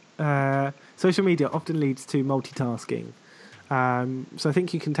 Social media often leads to multitasking. So I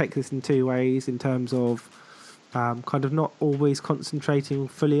think you can take this in two ways in terms of kind of not always concentrating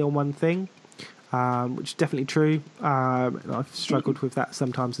fully on one thing, which is definitely true. I've struggled with that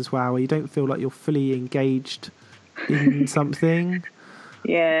sometimes as well, where you don't feel like you're fully engaged in something.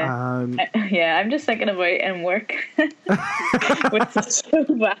 Yeah. I'm just thinking about it in work, which is so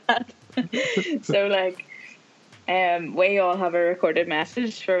bad. So like, we all have a recorded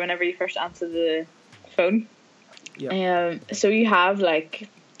message for whenever you first answer the phone. Yeah. So you have like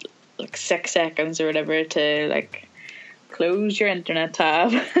 6 seconds or whatever to like close your internet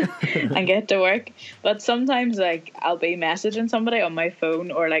tab and get to work. But sometimes like I'll be messaging somebody on my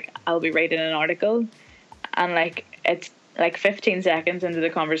phone, or like I'll be writing an article, and like it's like 15 seconds into the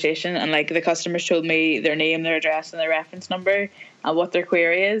conversation, and like the customer's told me their name, their address, and their reference number and what their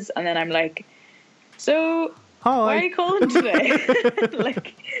query is, and then I'm like, so hi, why are you calling today?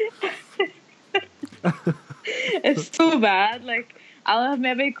 Like it's so bad. Like I'll have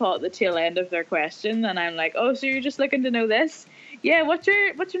maybe caught the tail end of their question, and I'm like, oh, so you're just looking to know this? Yeah, what's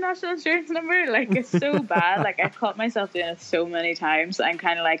your national insurance number? Like it's so bad. Like I've caught myself doing it so many times. I'm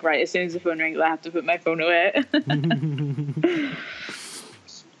kind of like, right, as soon as the phone rings, I have to put my phone away.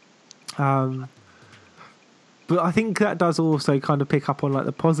 But I think that does also kind of pick up on like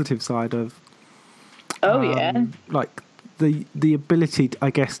the positive side of like the ability,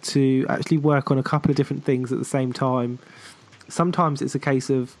 I guess, to actually work on a couple of different things at the same time. Sometimes it's a case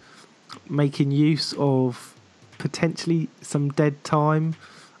of making use of potentially some dead time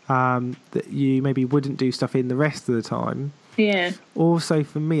that you maybe wouldn't do stuff in the rest of the time. Yeah. Also,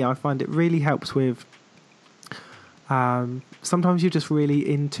 for me, I find it really helps with sometimes you're just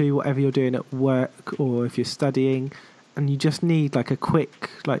really into whatever you're doing at work, or if you're studying, and you just need like a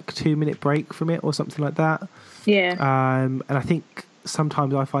quick 2-minute break from it or something like that. Yeah. And I think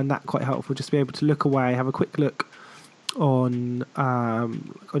sometimes I find that quite helpful, just to be able to look away, have a quick look on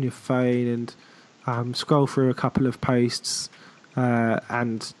your phone, and scroll through a couple of posts,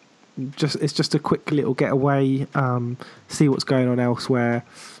 and it's just a quick little getaway, see what's going on elsewhere,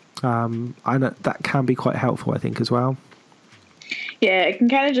 And that can be quite helpful, I think, as well. Yeah, it can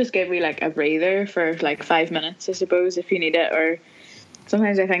kind of just give you like a breather for like 5 minutes, I suppose, if you need it. Or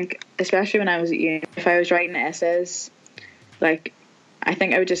sometimes I think, especially when I was at uni, if I was writing essays, like I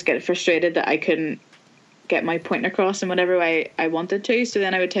think I would just get frustrated that I couldn't get my point across in whatever way I wanted to. So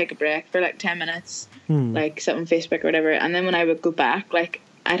then I would take a break for like 10 minutes, like sit on Facebook or whatever. And then when I would go back, like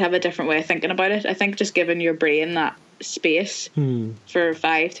I'd have a different way of thinking about it. I think just giving your brain that space for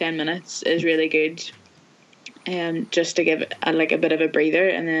 5-10 minutes is really good. Just to give it a bit of a breather,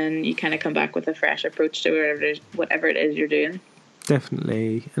 and then you kind of come back with a fresh approach to whatever it is you're doing.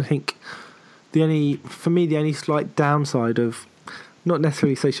 Definitely. I think the only slight downside of not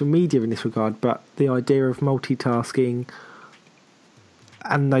necessarily social media in this regard, but the idea of multitasking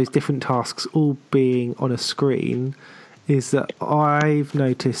and those different tasks all being on a screen, is that I've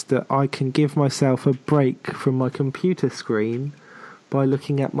noticed that I can give myself a break from my computer screen by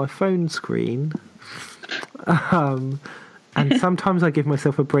looking at my phone screen. And sometimes I give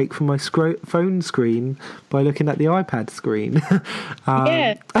myself a break from my phone screen by looking at the iPad screen.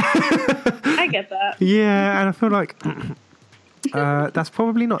 Yeah, I get that. Yeah, and I feel like that's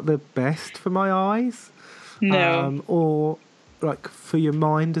probably not the best for my eyes. No. Or like for your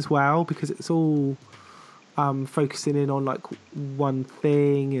mind as well, because it's all focusing in on like one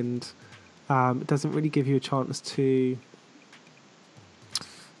thing, and it doesn't really give you a chance to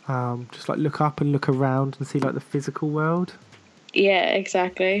just like look up and look around and see like the physical world. Yeah,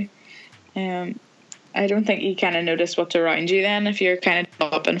 exactly. I don't think you kind of notice what's around you then if you're kind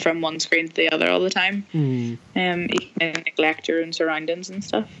of hopping from one screen to the other all the time. You kind of neglect your own surroundings and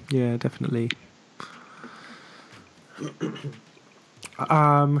stuff. Yeah, definitely.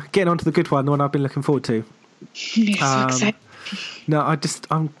 Getting on to the good one, the one I've been looking forward to. So excited. No,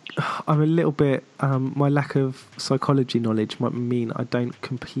 I'm a little bit. My lack of psychology knowledge might mean I don't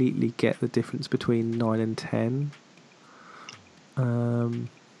completely get the difference between 9 and 10.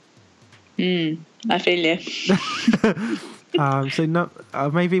 I feel you. So no,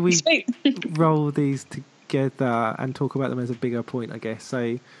 maybe we roll these together and talk about them as a bigger point, I guess.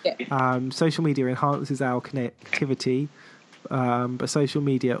 So, social media enhances our connectivity, but social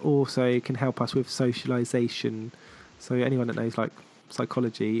media also can help us with socialization. So anyone that knows like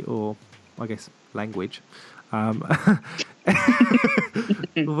psychology or I guess language will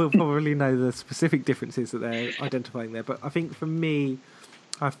probably know the specific differences that they're identifying there. But I think for me,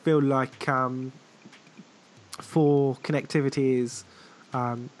 I feel like for connectivity is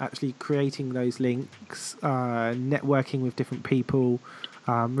actually creating those links, networking with different people,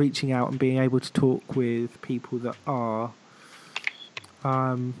 reaching out and being able to talk with people that are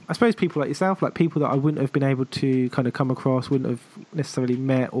I suppose people like yourself, like people that I wouldn't have been able to kind of come across, wouldn't have necessarily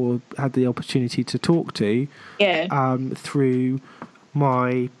met or had the opportunity to talk to through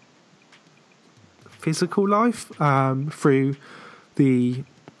my physical life, through the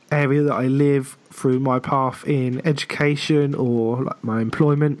area that I live, through my path in education or like my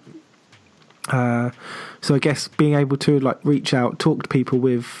employment. So I guess being able to like reach out, talk to people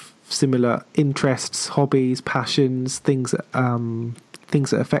with similar interests, hobbies, passions, things that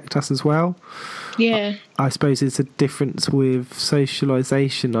affect us as well. Yeah. I suppose it's a difference with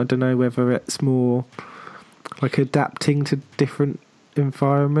socialisation. I don't know whether it's more like adapting to different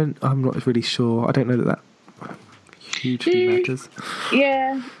environment. I'm not really sure. I don't know that hugely matters.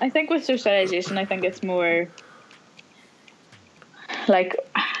 Yeah, I think with socialisation, I think it's more like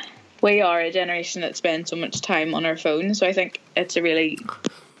we are a generation that spends so much time on our phones, so I think it's a really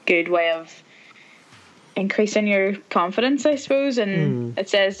good way of increasing your confidence, I suppose. And it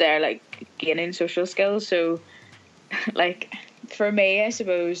says there like gaining social skills, so like for me, I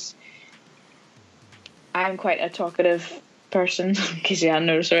suppose I'm quite a talkative person, in case you hadn't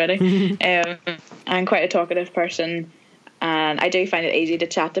noticed already. I'm quite a talkative person, and I do find it easy to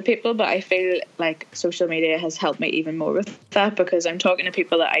chat to people, but I feel like social media has helped me even more with that, because I'm talking to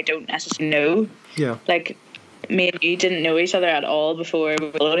people that I don't necessarily know. Yeah. Like me and you didn't know each other at all before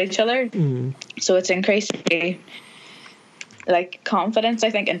we followed each other. So it's increased my like confidence, I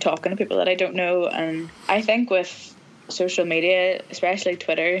think, in talking to people that I don't know. And I think with social media, especially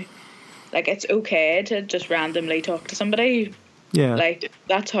Twitter, like it's okay to just randomly talk to somebody. Yeah. Like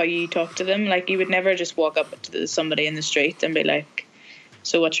that's how you talk to them. Like you would never just walk up to somebody in the street and be like,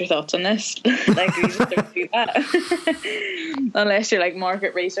 so what's your thoughts on this? Like you just don't do that. Unless you're like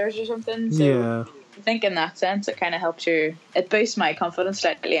market research or something. So yeah. I think in that sense it kind of helps you. It boosts my confidence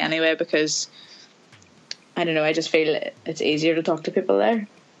slightly anyway, because I don't know, I just feel it's easier to talk to people there.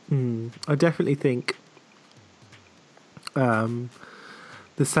 I definitely think the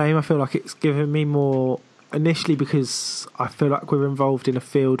same. I feel like it's given me more initially because I feel like we're involved in a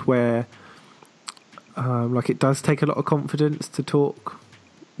field where like it does take a lot of confidence to talk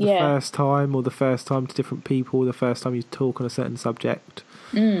the first time, or the first time to different people, the first time you talk on a certain subject.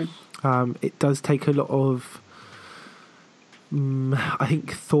 It does take a lot of I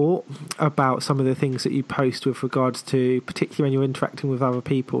think thought about some of the things that you post with regards to, particularly when you're interacting with other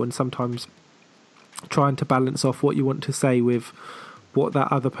people, and sometimes trying to balance off what you want to say with what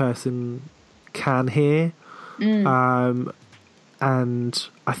that other person can hear. And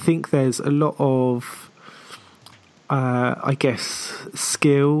I think there's a lot of I guess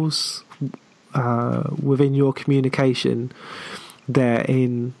skills within your communication there,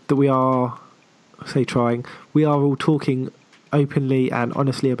 in that we are all talking openly and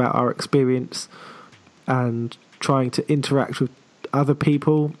honestly about our experience and trying to interact with other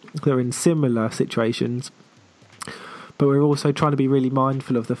people that are in similar situations, but we're also trying to be really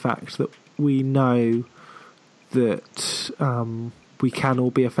mindful of the fact that we know that we can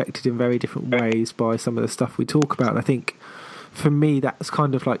all be affected in very different ways by some of the stuff we talk about. And I think for me that's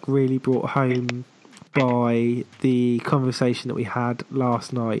kind of like really brought home by the conversation that we had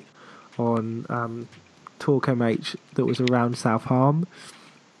last night on Talk MH that was around self-harm.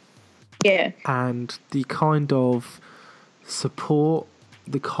 And the kind of support,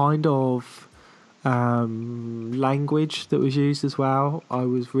 the kind of language that was used as well, I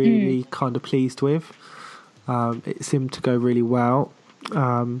was really kind of pleased with. It seemed to go really well.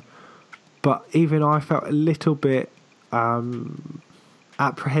 But even I felt a little bit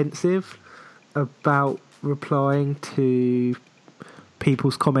apprehensive about replying to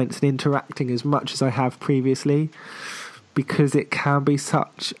people's comments and interacting as much as I have previously, because it can be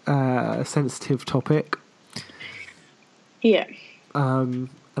such a sensitive topic. And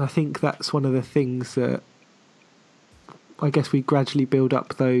I think that's one of the things that I guess we gradually build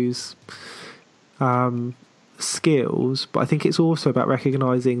up those skills, but I think it's also about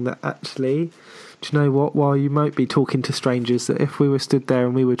recognising that actually, do you know what, while you might be talking to strangers, that if we were stood there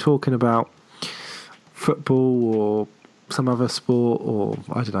and we were talking about football or some other sport, or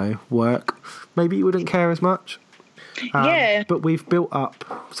I don't know, work, maybe you wouldn't care as much. But we've built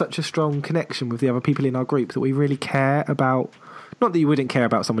up such a strong connection with the other people in our group that we really care about. Not that you wouldn't care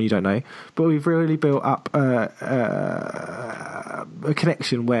about someone you don't know, but we've really built up a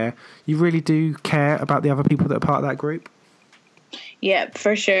connection where you really do care about the other people that are part of that group. Yeah,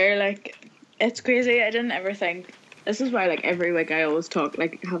 for sure. Like, it's crazy. I didn't ever think. This is why, like, every week I always talk,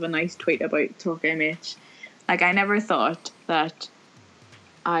 like, have a nice tweet about Talk MH. Like, I never thought that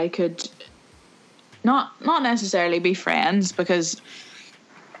I could not necessarily be friends, because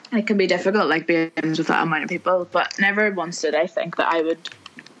it can be difficult, like, being friends with that amount of people, but never once did I think that I would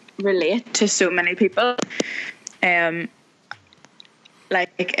relate to so many people.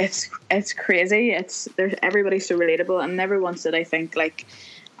 Like, it's crazy. There's everybody's so relatable, and never once did I think, like,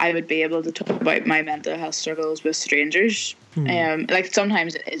 I would be able to talk about my mental health struggles with strangers. Like,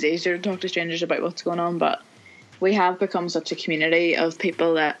 sometimes it is easier to talk to strangers about what's going on, but we have become such a community of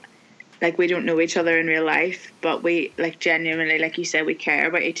people that, like, we don't know each other in real life, but we, like, genuinely, like you said, we care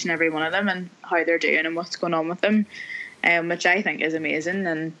about each and every one of them and how they're doing and what's going on with them, which I think is amazing.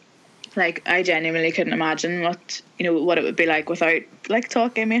 And, like, I genuinely couldn't imagine what it would be like without, like,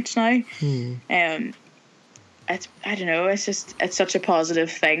 Talk MH now. I don't know, it's such a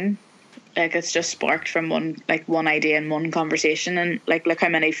positive thing. Like, it's just sparked from one idea and one conversation, and, like, look how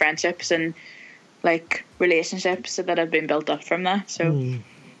many friendships and, like, relationships that have been built up from that. So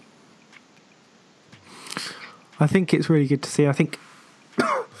I think it's really good to see. I think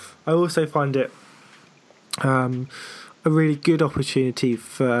I also find it a really good opportunity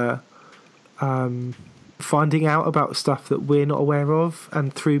for finding out about stuff that we're not aware of,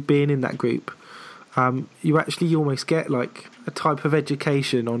 and through being in that group, you almost get, like, a type of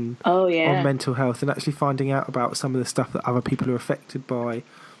education on mental health, and actually finding out about some of the stuff that other people are affected by.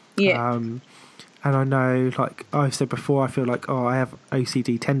 And I know, like I've said before, I feel like, I have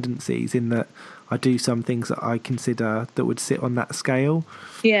OCD tendencies, in that I do some things that I consider that would sit on that scale.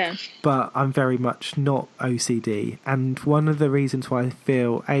 But I'm very much not OCD. And one of the reasons why I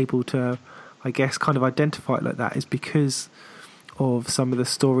feel able to, I guess, kind of identify it like that is because of some of the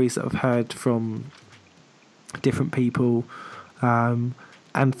stories that I've heard from different people, and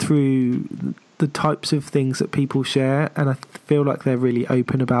through the types of things that people share. And I feel like they're really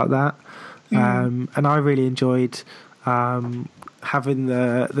open about that. And I really enjoyed having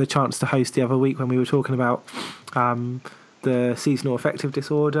the chance to host the other week when we were talking about the seasonal affective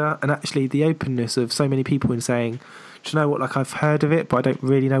disorder, and actually the openness of so many people in saying, do you know what, like, I've heard of it, but I don't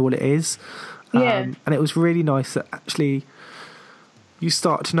really know what it is. And it was really nice that actually you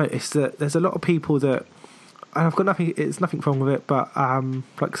start to notice that there's a lot of people that I've got nothing. It's nothing wrong with it, but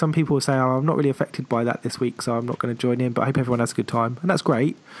like some people say, "Oh, I'm not really affected by that this week, so I'm not going to join in." But I hope everyone has a good time, and that's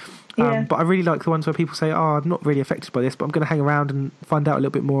great. Yeah. But I really like the ones where people say, "Oh, I'm not really affected by this, but I'm going to hang around and find out a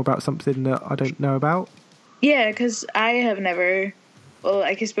little bit more about something that I don't know about." Yeah, because I have never, well,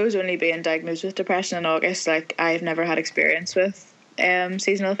 like, I suppose only being diagnosed with depression in August, like, I've never had experience with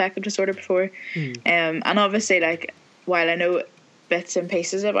seasonal affective disorder before. And obviously, like, while I know bits and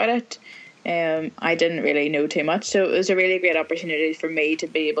pieces about it, I didn't really know too much. So it was a really great opportunity for me to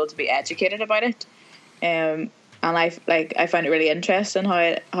be able to be educated about it. And I find it really interesting how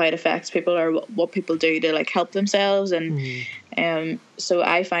it affects people, or what people do to like help themselves. And so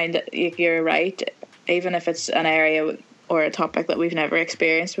I find that you're right. Even if it's an area or a topic that we've never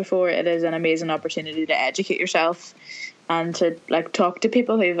experienced before, it is an amazing opportunity to educate yourself and to like talk to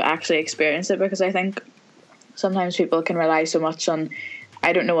people who've actually experienced it, because I think sometimes people can rely so much on,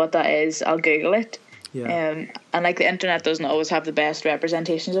 I don't know what that is, I'll Google it. And like the internet doesn't always have the best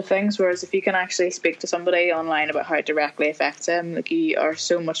representations of things, whereas if you can actually speak to somebody online about how it directly affects them, like, you are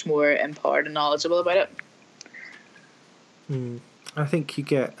so much more empowered and knowledgeable about it. I think you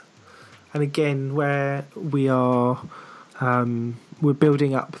get, and again, where we are, we're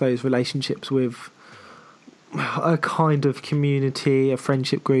building up those relationships with a kind of community, a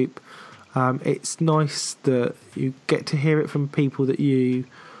friendship group. It's nice that you get to hear it from people that you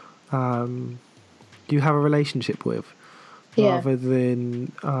have a relationship with, rather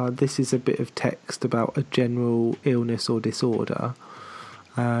than this is a bit of text about a general illness or disorder.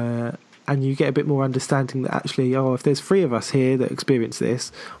 And you get a bit more understanding that actually, if there's 3 of us here that experience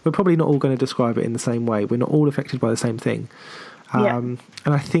this, we're probably not all going to describe it in the same way. We're not all affected by the same thing. And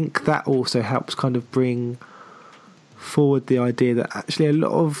I think that also helps kind of bring forward the idea that actually a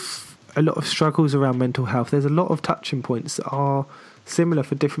lot of struggles around mental health, there's a lot of touching points that are similar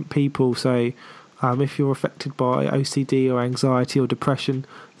for different people. So if you're affected by OCD or anxiety or depression,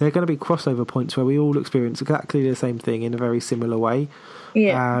 there are going to be crossover points where we all experience exactly the same thing in a very similar way.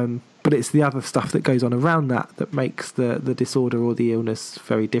 But it's the other stuff that goes on around that makes the disorder or the illness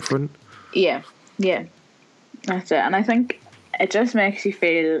very different. Yeah, that's it. And I think it just makes you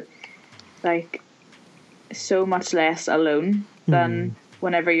feel like so much less alone than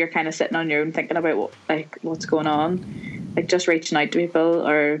whenever you're kind of sitting on your own thinking about what's going on. Like, just reaching out to people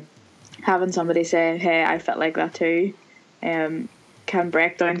or having somebody say, "Hey, I felt like that too," can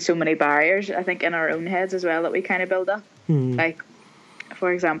break down so many barriers, I think, in our own heads as well, that we kind of build up. Like,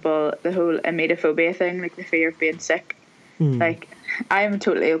 for example, the whole emetophobia thing, like the fear of being sick. Like, I'm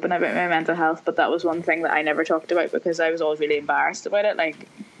totally open about my mental health, but that was one thing that I never talked about because I was always really embarrassed about it. Like,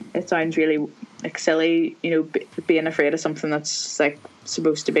 it sounds really like silly, being afraid of something that's like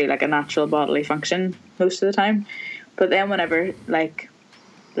supposed to be like a natural bodily function most of the time. But then whenever like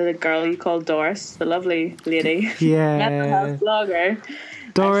the girl you called Doris, the lovely lady, mental health blogger,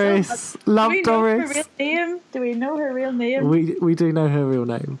 Doris, love Doris. Do we know her real name? We do know her real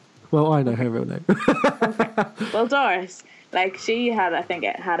name. Well, I know her real name. Okay. Well, Doris, like, she had, I think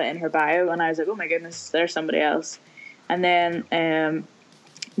it had it in her bio, and I was like, oh my goodness, there's somebody else. And then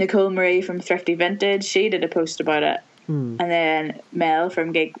Nicole Marie from Thrifty Vintage, she did a post about it. And then Mel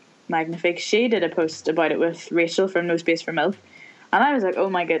from Geek Magnifique, she did a post about it with Rachel from No Space for Milk. And I was like, oh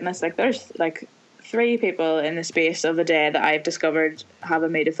my goodness, like, there's like 3 people in the space of a day that I've discovered have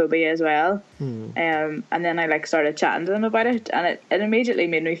emetophobia as well. And then I like started chatting to them about it, and it immediately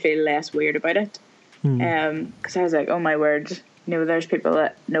made me feel less weird about it. Because I was like, oh my word, there's people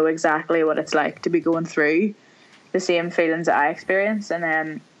that know exactly what it's like to be going through the same feelings that I experience. And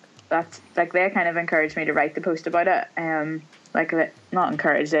then that's like, they kind of encouraged me to write the post about it. Like, not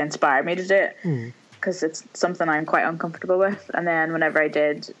encouraged, they inspired me to do it. Because it's something I'm quite uncomfortable with. And then whenever I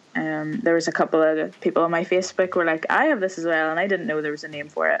did, there was a couple of people on my Facebook who were like, I have this as well, and I didn't know there was a name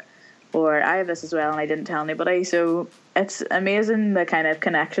for it. Or I have this as well, and I didn't tell anybody. So it's amazing the kind of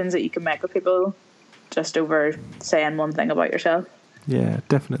connections that you can make with people just over saying one thing about yourself. Yeah,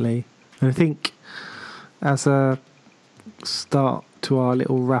 definitely. And I think as a start to our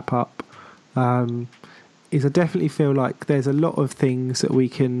little wrap up, is I definitely feel like there's a lot of things that we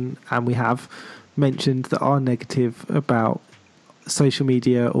can, and we have mentioned, that are negative about social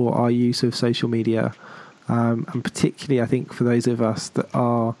media or our use of social media, and particularly I think for those of us that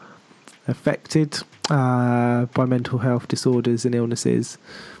are affected by mental health disorders and illnesses,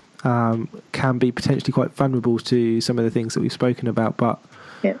 can be potentially quite vulnerable to some of the things that we've spoken about. But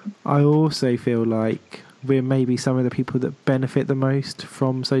I also feel like we're maybe some of the people that benefit the most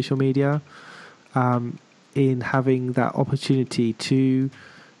from social media, in having that opportunity to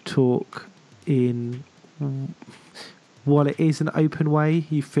talk in, while it is an open way,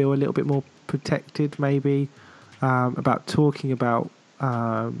 you feel a little bit more protected maybe about talking about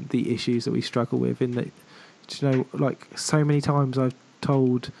the issues that we struggle with. In that, like so many times I've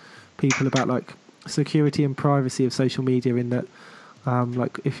told people about like security and privacy of social media, in that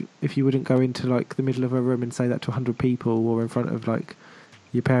like if you wouldn't go into like the middle of a room and say that to 100 people or in front of like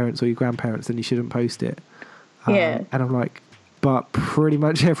your parents or your grandparents, then you shouldn't post it. And I'm like, but pretty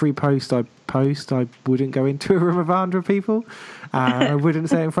much every post I post, I wouldn't go into a room of 100 people. I wouldn't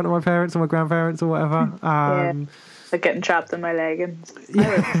say it in front of my parents or my grandparents or whatever. Like getting trapped in my leggings. I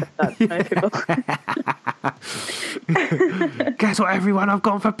wouldn't say that to many people. Guess what, everyone? I've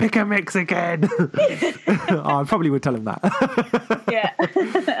gone for pick and mix again. I probably would tell him that. Yeah,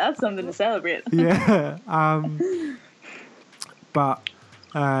 that's something to celebrate. Yeah. But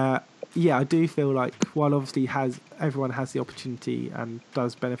yeah, I do feel like while obviously everyone has the opportunity and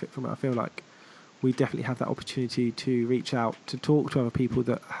does benefit from it, I feel like we definitely have that opportunity to reach out, to talk to other people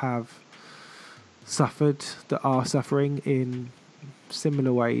that have suffered, that are suffering in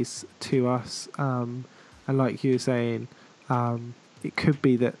similar ways to us. And like you were saying, it could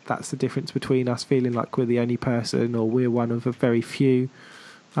be that that's the difference between us feeling like we're the only person or we're one of a very few,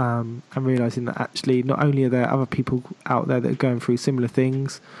 and realising that actually not only are there other people out there that are going through similar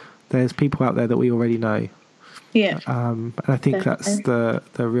things, there's people out there that we already know. Yeah. And I think that's the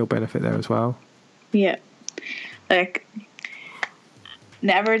real benefit there as well. Yeah. Like,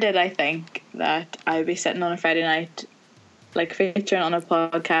 never did I think that I'd be sitting on a Friday night, like featuring on a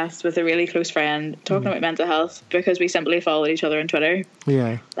podcast with a really close friend, talking about mental health because we simply followed each other on Twitter.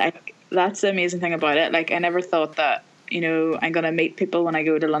 Yeah. Like, that's the amazing thing about it. Like, I never thought that, I'm going to meet people when I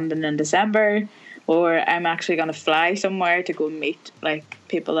go to London in December, or I'm actually going to fly somewhere to go meet like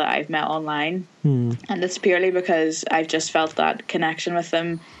people that I've met online. And it's purely because I've just felt that connection with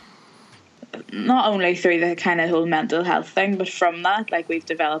them, not only through the kind of whole mental health thing, but from that, like, we've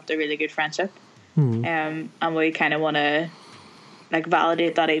developed a really good friendship. And we kind of want to like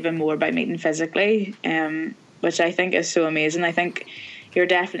validate that even more by meeting physically, which I think is so amazing. I think you're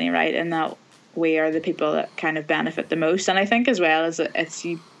definitely right in that we are the people that kind of benefit the most, and I think as well as it's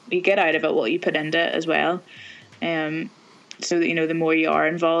you get out of it what you put into it as well. So that, the more you are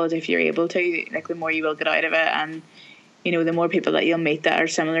involved, if you're able to, like, the more you will get out of it, and the more people that you'll meet that are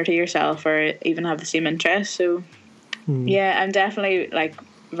similar to yourself or even have the same interests. So yeah, I'm definitely like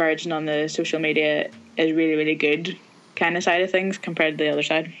virgin on the social media is really, really good kind of side of things compared to the other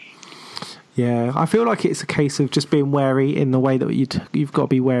side. Yeah, I feel like it's a case of just being wary in the way that you've got to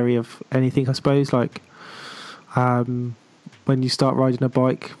be wary of anything, I suppose. Like when you start riding a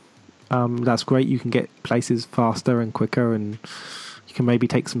bike, that's great. You can get places faster and quicker, and you can maybe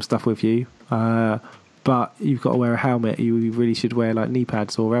take some stuff with you. But you've got to wear a helmet. You really should wear like knee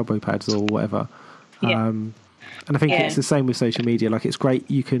pads or elbow pads or whatever. Yeah. And I think it's the same with social media. Like, it's great.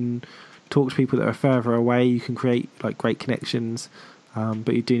 You can talk to people that are further away. You can create like great connections.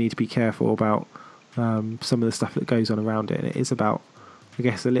 But you do need to be careful about some of the stuff that goes on around it. And it is about, I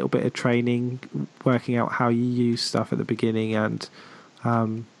guess, a little bit of training, working out how you use stuff at the beginning, and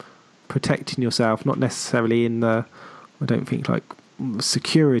protecting yourself, not necessarily in the, I don't think, like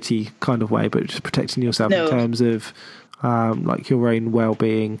security kind of way, but just protecting yourself in terms of like your own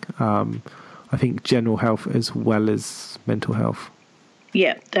well-being. I think general health as well as mental health.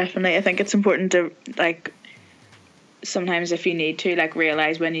 Yeah, definitely. I think it's important to, like, sometimes if you need to, like,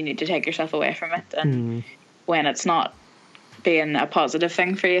 realise when you need to take yourself away from it, and when it's not being a positive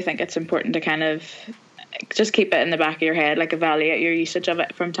thing for you. I think it's important to kind of just keep it in the back of your head, like evaluate your usage of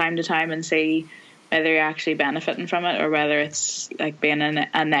it from time to time and see whether you're actually benefiting from it or whether it's like being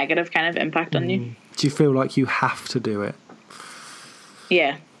a negative kind of impact on you. Do you feel like you have to do it?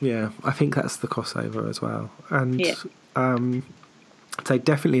 Yeah. Yeah, I think that's the crossover as well. And I'd say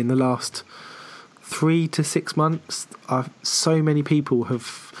definitely in the last 3 to 6 months, so many people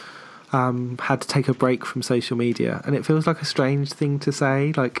have had to take a break from social media, and it feels like a strange thing to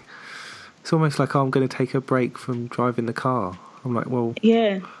say. Like, it's almost like, oh, I'm going to take a break from driving the car. I'm like, well,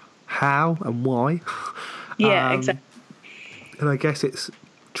 how and why? Yeah, exactly. And I guess it's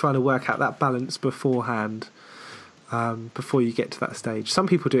trying to work out that balance beforehand, before you get to that stage. Some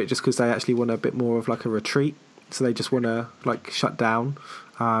people do it just because they actually want a bit more of like a retreat, so they just want to like shut down,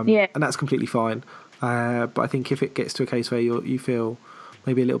 and that's completely fine. But I think if it gets to a case where you feel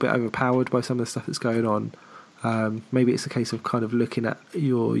maybe a little bit overpowered by some of the stuff that's going on, maybe it's a case of kind of looking at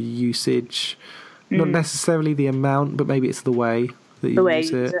your usage, not necessarily the amount, but maybe it's the way that you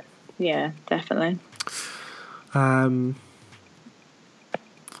use it. Yeah, definitely. Oh,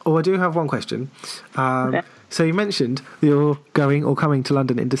 I do have one question. Okay. So you mentioned you're going or coming to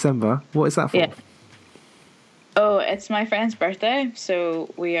London in December. What is that for? Oh, it's my friend's birthday,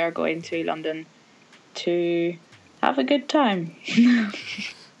 so we are going to London to have a good time.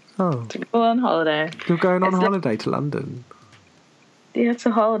 Oh, To go on holiday. you're going on holiday to London? Yeah, it's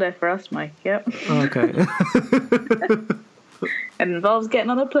a holiday for us, Mike. Yep. Oh, okay. It involves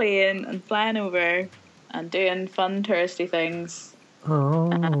getting on a plane and flying over and doing fun touristy things.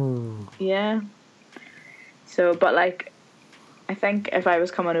 Oh. Yeah. So, but like, I think if I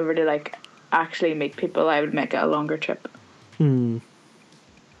was coming over to like actually meet people, I would make it a longer trip.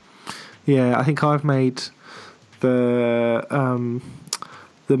 Yeah, I think I've made the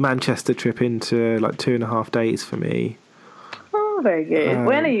Manchester trip into like 2.5 days for me. Oh, very good.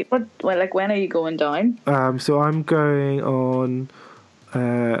 When are you going down? So I'm going on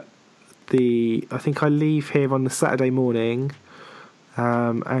I think I leave here on the Saturday morning,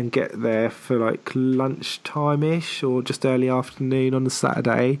 and get there for like lunchtime-ish or just early afternoon on the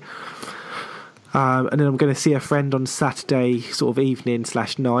Saturday. And then I'm going to see a friend on Saturday sort of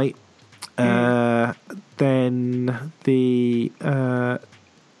evening/night. Then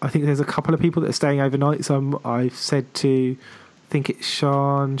I think there's a couple of people that are staying overnight, so I've said to, I think it's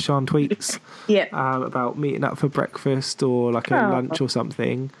Sean Tweets, about meeting up for breakfast or like a lunch or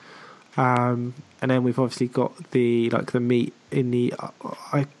something. And then we've obviously got the meet in the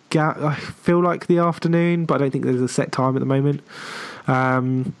I feel like the afternoon, but I don't think there's a set time at the moment.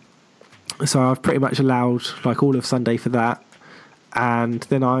 So I've pretty much allowed like all of Sunday for that. And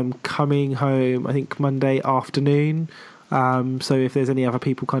then I'm coming home, I think, Monday afternoon. So if there's any other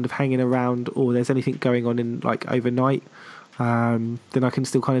people kind of hanging around or there's anything going on in like overnight, then I can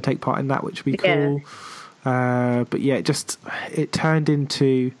still kind of take part in that, which would be cool. But yeah, it turned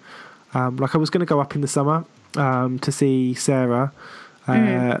into like I was going to go up in the summer to see Sarah,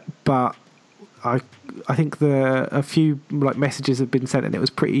 but I think a few like messages have been sent and it was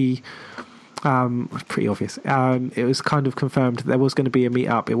pretty obvious. It was kind of confirmed that there was going to be a meet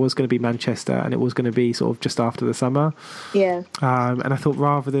up. It was going to be Manchester, and it was going to be sort of just after the summer. Yeah. And I thought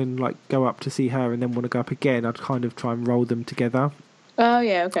rather than like go up to see her and then want to go up again, I'd kind of try and roll them together. Oh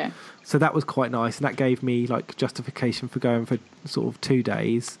yeah, okay. So that was quite nice, and that gave me like justification for going for sort of 2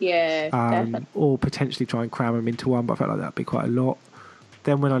 days. Yeah. Definitely. Or potentially try and cram them into one, but I felt like that'd be quite a lot.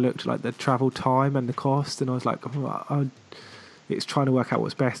 Then when I looked at like the travel time and the cost, and I was like, it's trying to work out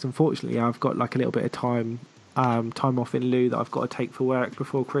what's best. Unfortunately, I've got like a little bit of time off in lieu that I've got to take for work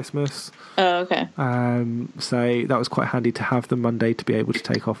before Christmas. Oh, okay. So that was quite handy to have the Monday to be able to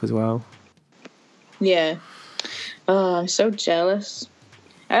take off as well. Yeah. Oh, I'm so jealous.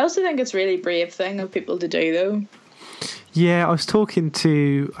 I also think it's a really brave thing of people to do, though. Yeah, I was talking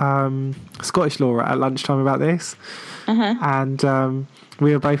to Scottish Laura at lunchtime about this, and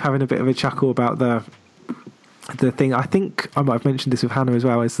we were both having a bit of a chuckle about the thing. I think I might have mentioned this with Hannah as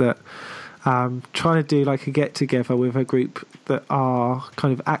well, is that trying to do like a get together with a group that are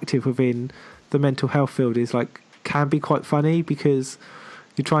kind of active within the mental health field is like can be quite funny, because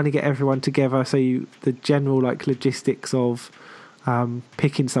you're trying to get everyone together, so the general like logistics of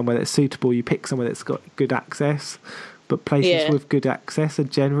picking somewhere that's suitable, you pick somewhere that's got good access, but places with good access are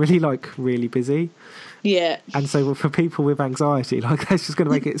generally like really busy. Yeah. And so for people with anxiety, like that's just going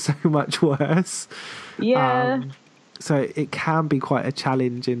to make it so much worse. Yeah. So it can be quite a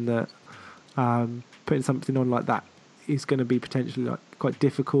challenge in that putting something on like that is going to be potentially like quite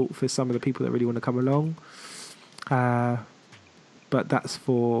difficult for some of the people that really want to come along. But that's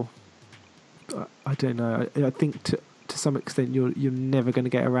for, I don't know. I think to some extent you're never going to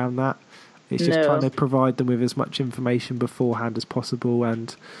get around that. It's just trying to provide them with as much information beforehand as possible.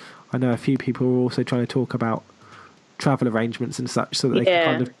 And I know a few people are also trying to talk about travel arrangements and such, so that they can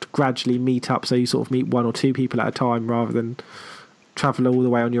kind of gradually meet up. So you sort of meet 1 or 2 people at a time rather than travel all the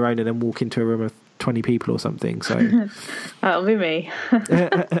way on your own and then walk into a room of 20 people or something. So that'll be me.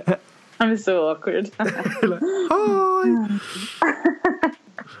 I'm so awkward. Like, hi.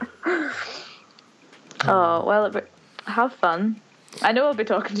 Oh, well, have fun. I know I'll be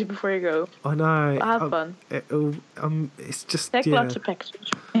talking to you before you go. I know. But have fun. It's just take lots of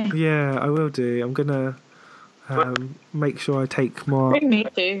pictures. Yeah, I will do. I'm gonna make sure I take my me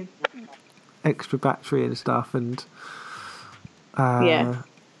too. extra battery and stuff, and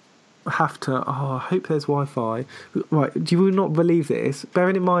have to. Oh, I hope there's Wi-Fi. Right, you will not believe this.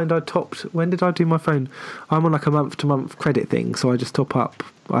 Bearing in mind, I topped. When did I do my phone? I'm on like a month-to-month credit thing, so I just top up.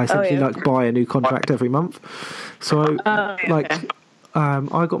 I essentially like buy a new contract every month. So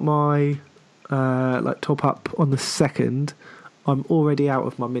I got my like top up on the 2nd. I'm already out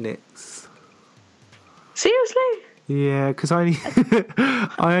of my minutes. Seriously? Yeah, because I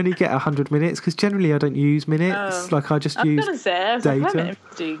only get 100 minutes, because generally I don't use minutes. Like I just use data. How many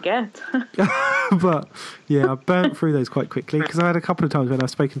minutes do you get? But yeah, I burnt through those quite quickly because I had a couple of times when I've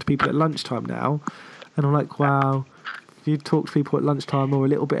spoken to people at lunchtime now, and I'm like, wow, if you talk to people at lunchtime or a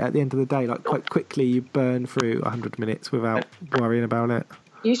little bit at the end of the day, like quite quickly you burn through 100 minutes without worrying about it.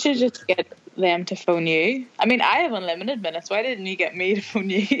 You should just get them to phone you. I mean, I have unlimited minutes. Why didn't you get me to phone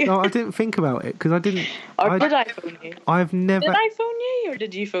you? No, I didn't think about it because I didn't. Or did I phone you? I've never. Did I phone you or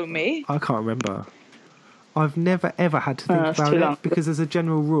did you phone me? I can't remember. I've never ever had to think about it because as a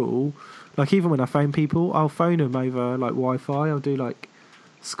general rule, like even when I phone people, I'll phone them over like Wi-Fi. I'll do like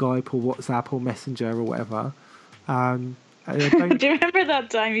Skype or WhatsApp or Messenger or whatever. Do you remember that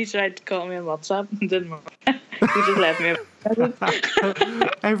time you tried to call me on WhatsApp and didn't work? You just left me a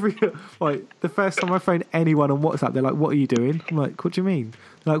the first time I phone anyone on WhatsApp, they're like, "What are you doing?" I'm like, "What do you mean?"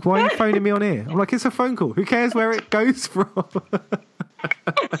 They're like, "Why are you phoning me on here?" I'm like, "It's a phone call. Who cares where it goes from?"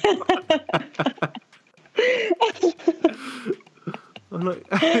 I'm like,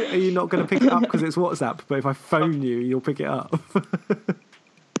 "Are you not going to pick it up because it's WhatsApp? But if I phone you, you'll pick it up."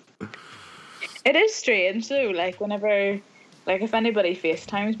 It is strange though. Like whenever, like if anybody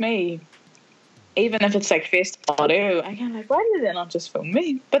FaceTimes me, even if it's like face audio, I can like, why did they not just phone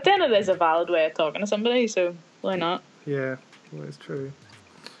me? But then it is a valid way of talking to somebody, so why not? Yeah, well, it's true.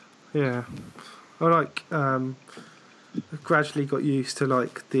 Yeah, I like gradually got used to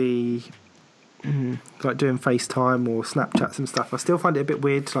like the like doing FaceTime or Snapchats and stuff. I still find it a bit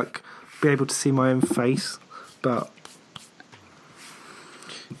weird to like be able to see my own face, but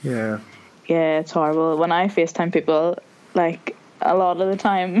yeah. Yeah, it's horrible. When I FaceTime people, like a lot of the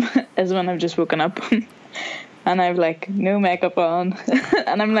time is when I've just woken up and I've like no makeup on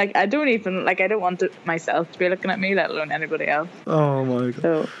and I'm like, I don't want myself to be looking at me, let alone anybody else. Oh my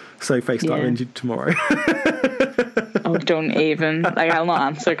god. So FaceTime you tomorrow. Oh, don't even. Like, I'll not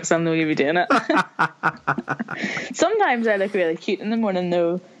answer because I'll know you'll be doing it. Sometimes I look really cute in the morning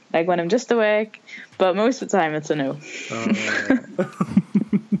though, like when I'm just awake, but most of the time it's a no.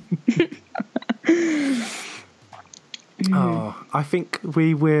 I think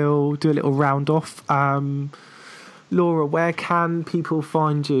we will do a little round off. Laura, where can people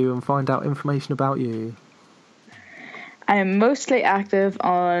find you and find out information about you? I am mostly active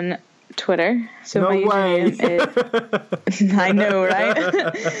on Twitter. So my username is I know,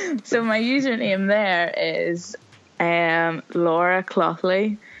 right? So my username there is Laura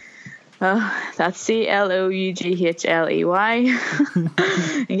Clothley. That's CLOUGHLEY.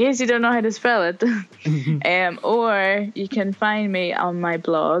 In case you don't know how to spell it. Or you can find me on my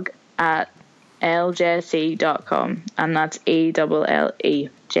blog at LJC.com, and that's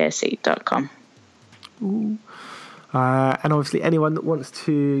ELLEJC.com. Ooh. And obviously anyone that wants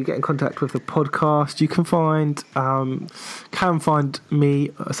to get in contact with the podcast, you can find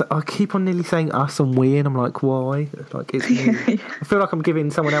me. So I keep on nearly saying us and we, and I'm like, why? Like it's me. I feel like I'm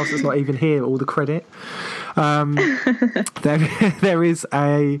giving someone else that's not even here all the credit. There is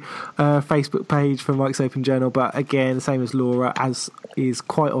a Facebook page for Mike's Open Journal, but again, same as Laura, as is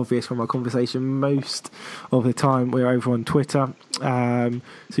quite obvious from our conversation, most of the time we're over on Twitter. So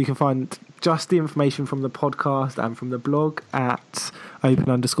you can find just the information from the podcast and from the blog at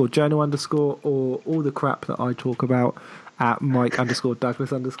open_journal_ or all the crap that I talk about at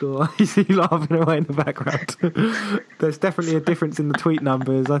Mike_Douglas_. You see laughing away in the background. There's definitely a difference in the tweet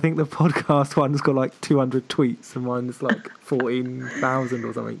numbers. I think the podcast one's got like 200 tweets and mine's like 14,000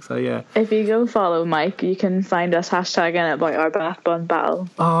 or something. So yeah. If you go follow Mike, you can find us hashtagging about our bath bun battle.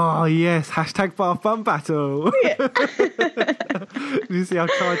 Oh yes, hashtag bath bun battle. Yeah. You see, I've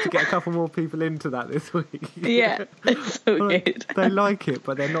tried to get a couple more people into that this week. Yeah, it's so good. They like it,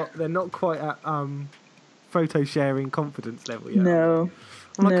 but they're not quite at photo sharing confidence level yet. No.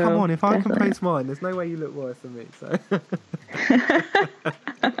 I'm like, come on, if I can post mine, there's no way you look worse than me. So.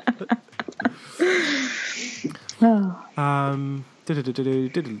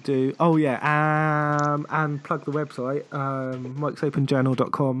 Oh yeah, and plug the website,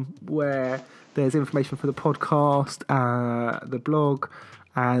 mikesopenjournal.com, where there's information for the podcast, the blog,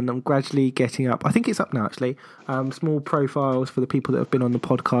 and I'm gradually getting up. I think it's up now actually. Small profiles for the people that have been on the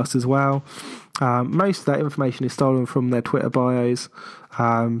podcast as well. Most of that information is stolen from their Twitter bios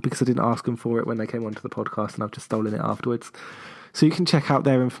because I didn't ask them for it when they came onto the podcast, and I've just stolen it afterwards. So you can check out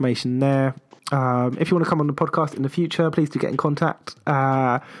their information there. If you want to come on the podcast in the future, please do get in contact.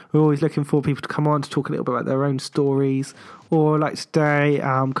 We're always looking for people to come on to talk a little bit about their own stories, or like today,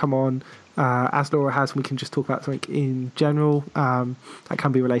 come on. As Laura has, we can just talk about something in general that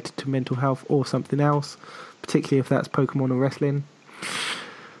can be related to mental health or something else, particularly if that's Pokemon or wrestling.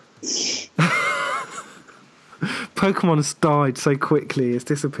 Pokemon has died so quickly, it's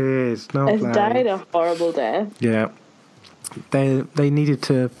disappeared. It's died a horrible death. Yeah. they needed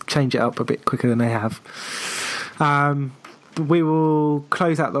to change it up a bit quicker than they have. We will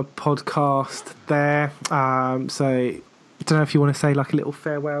close out the podcast there. So I don't know if you want to say like a little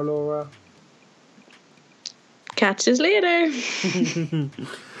farewell, Laura. Catch us later.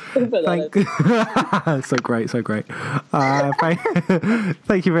 So great.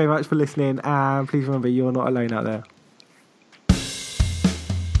 Thank you very much for listening, and please remember you're not alone out there.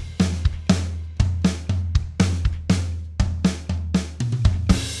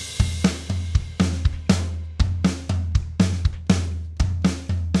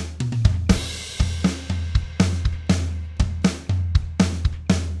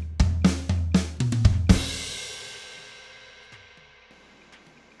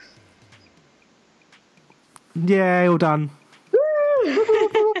 Yeah, all done.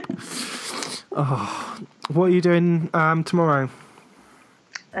 What are you doing tomorrow?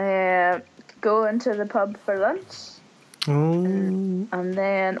 Going to the pub for lunch. And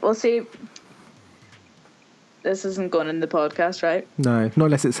then we'll see. This isn't going in the podcast, right? No, not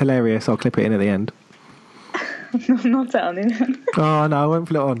unless it's hilarious. I'll clip it in at the end. I'm not telling you that. Oh, no, I won't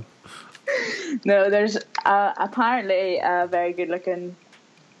put it on. No, there's apparently a very good-looking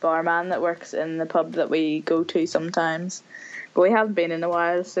barman that works in the pub that we go to sometimes, but we haven't been in a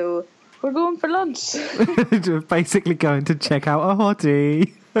while, so we're going for lunch. Basically going to check out a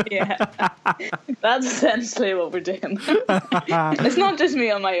hottie. Yeah, that's essentially what we're doing. It's not just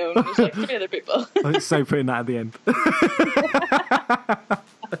me on my own, there's like 3 other people. I'm so putting that at the end.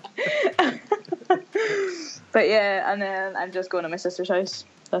 But yeah, and then I'm just going to my sister's house.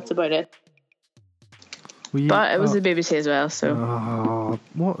 That's about it. But it was the BBC as well, so... Oh,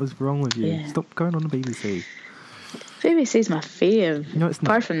 what is wrong with you? Yeah. Stop going on the BBC. BBC's my fave. No, it's not.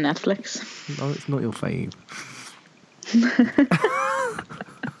 Apart from Netflix. No, it's not your fave.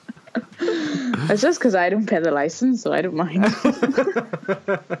 It's just because I don't pay the license, so I don't mind.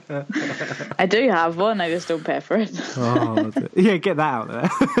 I do have one, I just don't pay for it. Oh, yeah, get that out there.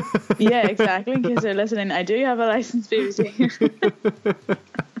 Yeah, exactly, in case they're listening. I do have a license, BBC.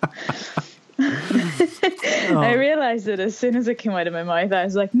 I realised it as soon as it came out of my mouth. I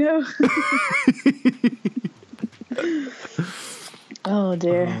was like, no. Oh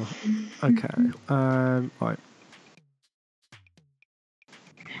dear. Okay. Right.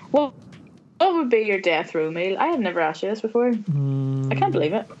 What would be your death row meal? I have never asked you this before. I can't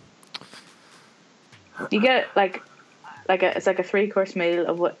believe it. You get it's like a 3-course meal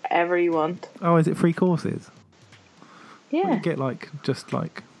of whatever you want. Oh, is it 3 courses? Yeah. Well, you get just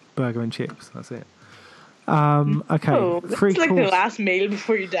burger and chips. That's it. Okay. Oh, it's like the last meal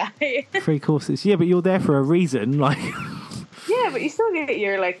before you die. 3 courses. Yeah, but you're there for a reason. Yeah, but you still get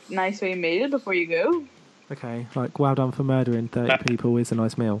your nice wee meal before you go. Okay, well done for murdering 30 people is a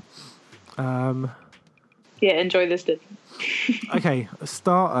nice meal. Yeah, enjoy this dip. Okay, a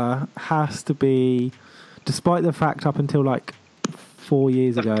starter has to be, despite the fact up until 4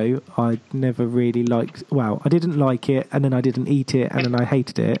 years ago, I never really liked, I didn't like it, and then I didn't eat it, and then I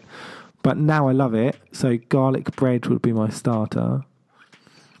hated it, but now I love it, so garlic bread would be my starter.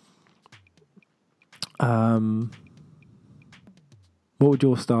 What would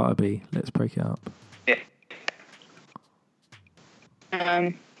your starter be? Let's break it up.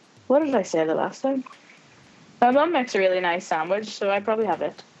 What did I say the last time? My mum makes a really nice sandwich, so I'd probably have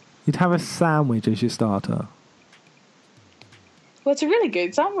it. You'd have a sandwich as your starter? Well, it's a really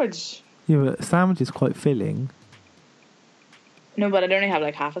good sandwich. Yeah, but a sandwich is quite filling. No, but I'd only have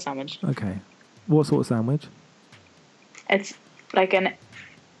half a sandwich. Okay. What sort of sandwich? It's like an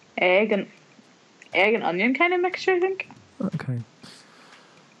egg and onion kind of mixture, I think. Okay.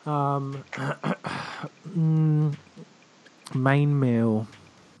 Main meal.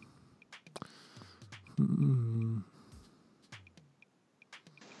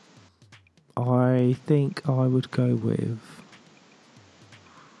 I think I would go with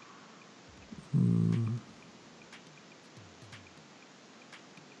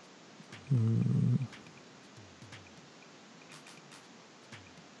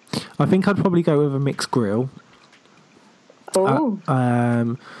I think I'd probably go with a mixed grill. Oh.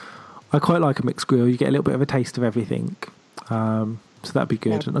 I quite like a mixed grill. You get a little bit of a taste of everything. So that'd be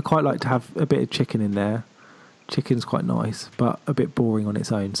good. Yeah. And I quite like to have a bit of chicken in there. Chicken's quite nice, but a bit boring on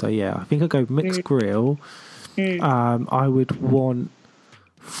its own. So yeah, I think I'd go mixed grill. I would want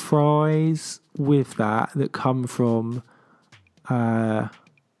fries with that come from an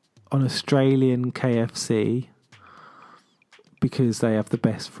Australian KFC because they have the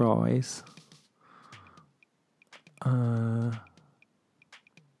best fries.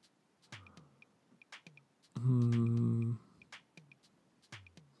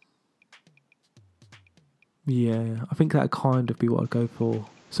 Yeah, I think that'd kind of be what I'd go for.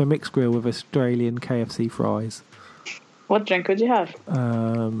 So mixed grill with Australian KFC fries. What drink would you have?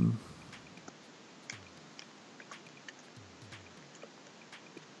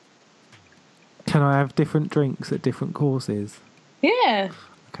 Can I have different drinks at different courses? Yeah.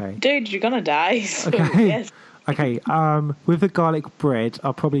 Okay. Dude, you're gonna die. So Okay. yes. Okay. With the garlic bread,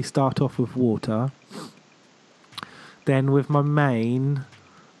 I'll probably start off with water. Then with my main,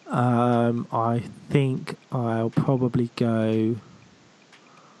 I think I'll probably go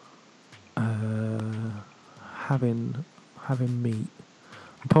having meat.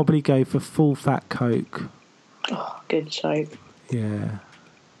 I'll probably go for full fat Coke. Oh, good shout. Yeah,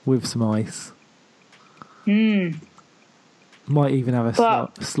 with some ice. Hmm. Might even have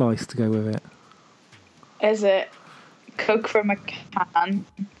a slice to go with it. Is it Coke from a can,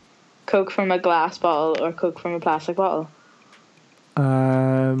 Coke from a glass bottle, or Coke from a plastic bottle?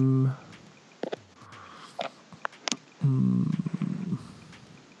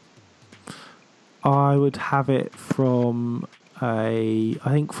 I would have it from I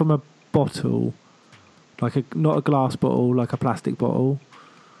think from a bottle, like not a glass bottle, like a plastic bottle.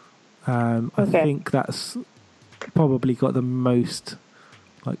 I think that's probably got the most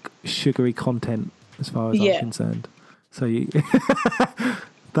like sugary content as far as I'm concerned. So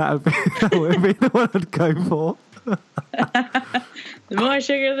that would be the one I'd go for. The more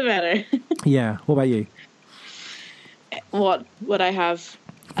sugar, the better. Yeah. What about you? What would I have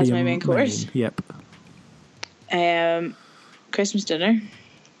as my main course? Yep. Christmas dinner.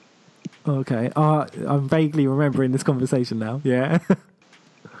 Okay. I'm vaguely remembering this conversation now. Yeah.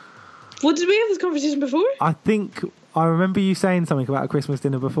 What, did we have this conversation before? I think I remember you saying something about a Christmas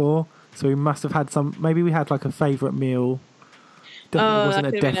dinner before. So we must have had some. Maybe we had like a favourite meal. Definitely wasn't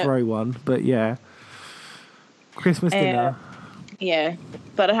a death row one, but yeah. Christmas dinner. Yeah,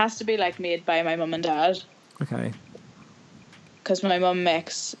 but it has to be like made by my mum and dad. Okay. Because my mum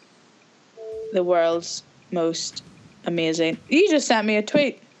makes the world's most amazing. You just sent me a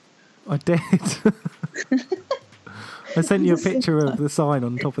tweet. I did. I sent you a picture of the sign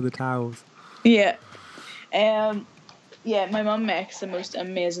on top of the towels. Yeah. Yeah, my mum makes the most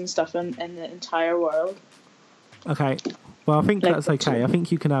amazing stuff in the entire world. Okay. Well, I think that's okay. I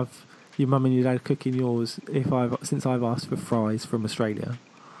think you can have your mum and your dad cooking yours since I've asked for fries from Australia.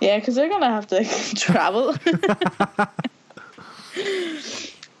 Yeah, because they're gonna have to travel.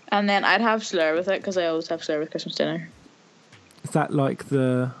 And then I'd have slur with it because I always have slur with Christmas dinner. Is that like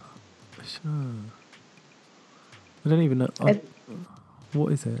the? I don't even know.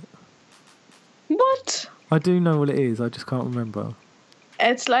 What is it? What? I do know what it is. I just can't remember.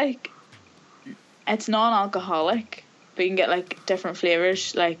 It's non-alcoholic, but you can get like different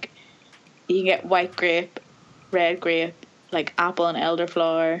flavors. Like you can get white grape, red grape, like apple and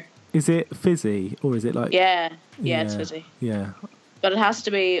elderflower. Is it fizzy or is it like? Yeah, it's fizzy. Yeah. But it has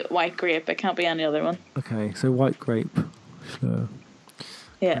to be white grape. It can't be any other one. Okay, so white grape. Sure.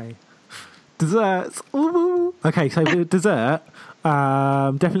 Yeah. Okay. Desserts. Ooh. Okay, so the dessert.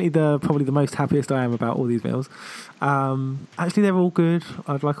 Definitely probably the most happiest I am about all these meals. Actually, they're all good.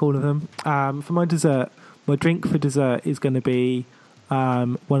 I'd like all of them. For my dessert, my drink for dessert is going to be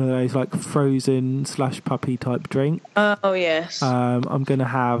one of those like frozen / puppy type drink. Oh yes. I'm going to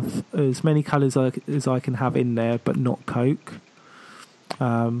have as many colours as I can have in there, but not Coke.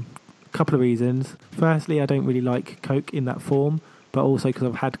 Couple of reasons. Firstly, I don't really like Coke in that form, but also because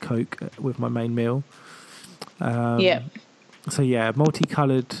I've had Coke with my main meal. Yeah. So yeah,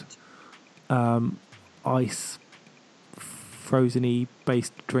 multicoloured ice frozen-y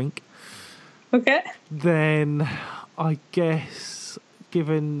based drink. Okay. Then I guess,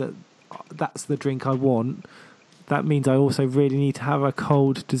 given that that's the drink I want, that means I also really need to have a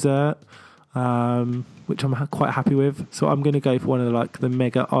cold dessert, which I'm quite happy with. So I'm going to go for one of the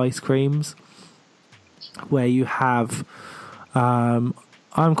mega ice creams, where you have.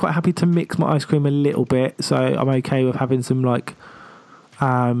 I'm quite happy to mix my ice cream a little bit, so I'm okay with having some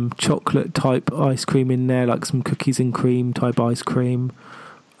chocolate type ice cream in there, like some cookies and cream type ice cream.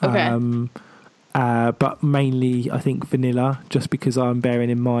 Okay. But mainly I think vanilla, just because I'm bearing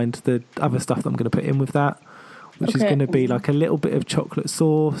in mind the other stuff that I'm going to put in with that, which is going to be like a little bit of chocolate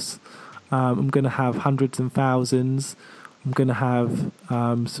sauce. I'm going to have hundreds and thousands. I'm going to have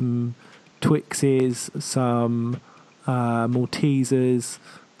some Twixes, some Maltesers.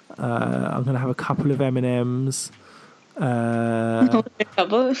 I'm going to have a couple of M&Ms. A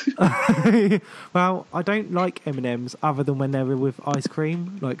couple. Well, I don't like M&Ms other than when they're with ice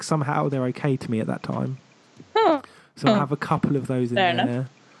cream. Like somehow they're okay to me at that time. So I'll have a couple of those in there.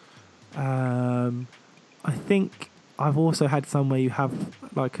 I think I've also had some where you have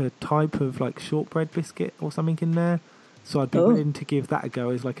like a type of like shortbread biscuit or something in there. So I'd be willing to give that a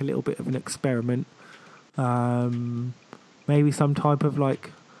go as like a little bit of an experiment. Maybe some type of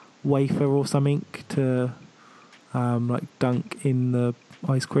like wafer or something to like dunk in the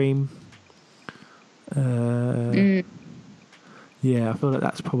ice cream. Yeah, I feel like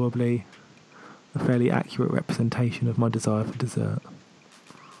that's probably a fairly accurate representation of my desire for dessert.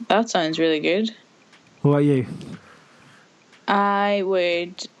 That sounds really good. What about you? I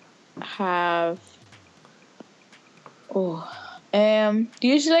would have...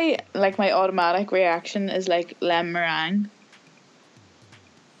 usually, like, my automatic reaction is, like, lemon meringue.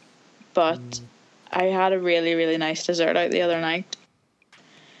 But I had a really, really nice dessert out the other night.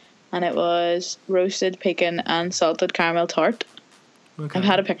 And it was roasted pecan and salted caramel tart. Okay. I've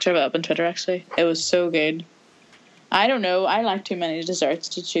had a picture of it up on Twitter, actually. It was so good. I don't know. I like too many desserts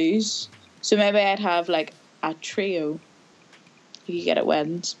to choose. So maybe I'd have, like, a trio. You could get at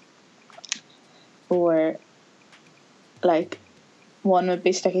weddings. Or, like, one would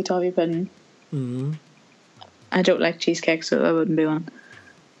be sticky toffee pudding. I don't like cheesecake, so that wouldn't be one.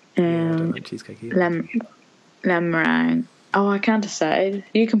 Yeah, I don't like cheesecake either. Lemon meringue. Oh, I can't decide.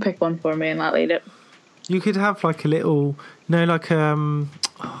 You can pick one for me and I'll eat it. You could have like a little, like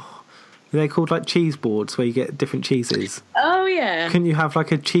they're called like cheese boards where you get different cheeses. Oh yeah. Couldn't you have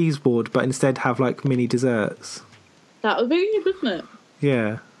like a cheese board but instead have like mini desserts? That would be good, wouldn't it?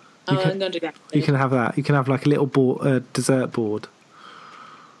 Yeah. I'm going to do that. You can have that. You can have like a little dessert board.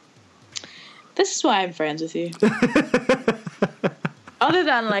 This is why I'm friends with you. Other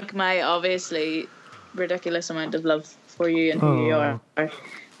than like my obviously ridiculous amount of love for you and who you are,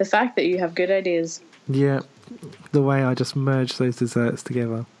 the fact that you have good ideas. Yeah, the way I just merge those desserts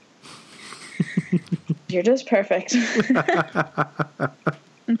together. You're just perfect.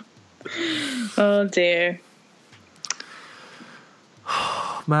 Oh dear.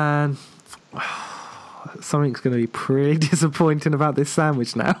 Man, something's going to be pretty disappointing about this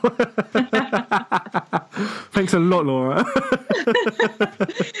sandwich now. Thanks a lot, Laura.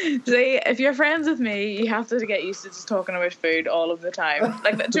 See, if you're friends with me, you have to get used to just talking about food all of the time.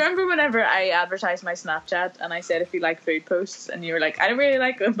 Like, do you remember whenever I advertised my Snapchat and I said if you like food posts and you were like, I don't really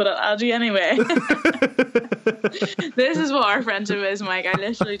like them, but I'll add you anyway. This is what our friendship is, Mike. I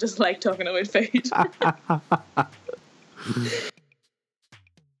literally just like talking about food.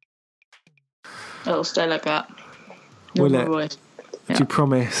 It'll stay like that. No Will more it? voice. Do you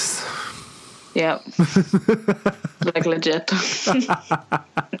promise? Yeah. Like legit.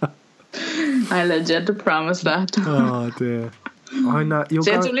 I legit promise that. Oh dear. I know you're.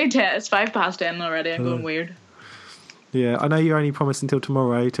 So it's only 10. It's 10:05 already. I'm going weird. Yeah, I know you only promised until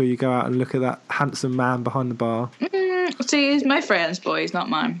tomorrow, till you go out and look at that handsome man behind the bar. See, he's my friend's boy. He's not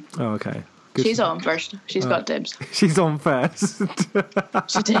mine. Oh, okay. Good. She's on first. She's got dibs. She's on first.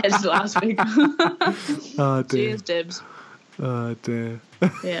 She did last week. Oh dear. She has dibs. Oh dear.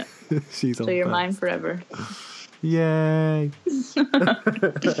 Yeah. She's on. So you're first. mine forever. Yay.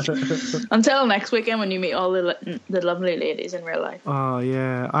 Until next weekend when you meet all the lovely ladies in real life. Oh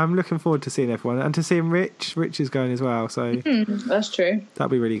yeah, I'm looking forward to seeing everyone and to seeing Rich. Rich is going as well, so that's true. That'll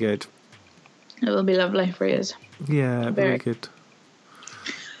be really good. It will be lovely for you. Yeah, it'll be really good.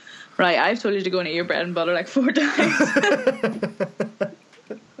 Right, I've told you to go and eat your bread and butter like 4 times.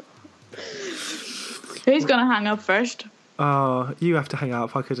 Who's gonna hang up first? Oh, you have to hang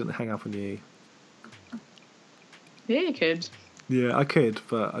up. I couldn't hang up on you. Yeah, you could. Yeah, I could,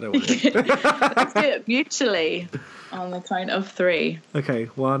 but I don't want to. Let's do it mutually on the count of 3. Okay,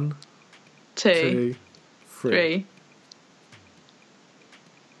 1, 2, 3.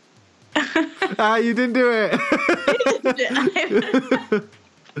 You didn't do it.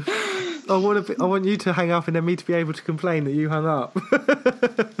 I want you to hang up and then me to be able to complain that you hung up.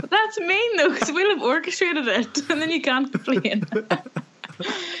 That's mean though, because we'll have orchestrated it and then you can't complain.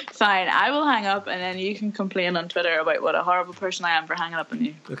 Fine, I will hang up and then you can complain on Twitter about what a horrible person I am for hanging up on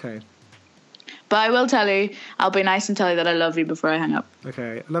you. Okay. But I will tell you, I'll be nice and tell you that I love you before I hang up.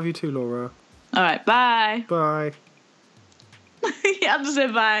 Okay, I love you too, Laura. Alright, bye. Bye. You have to say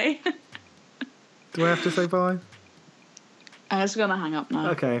bye. Do I have to say bye? I'm just gonna hang up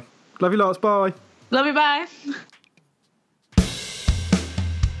now. Okay. Love you lots, bye. Love you, bye.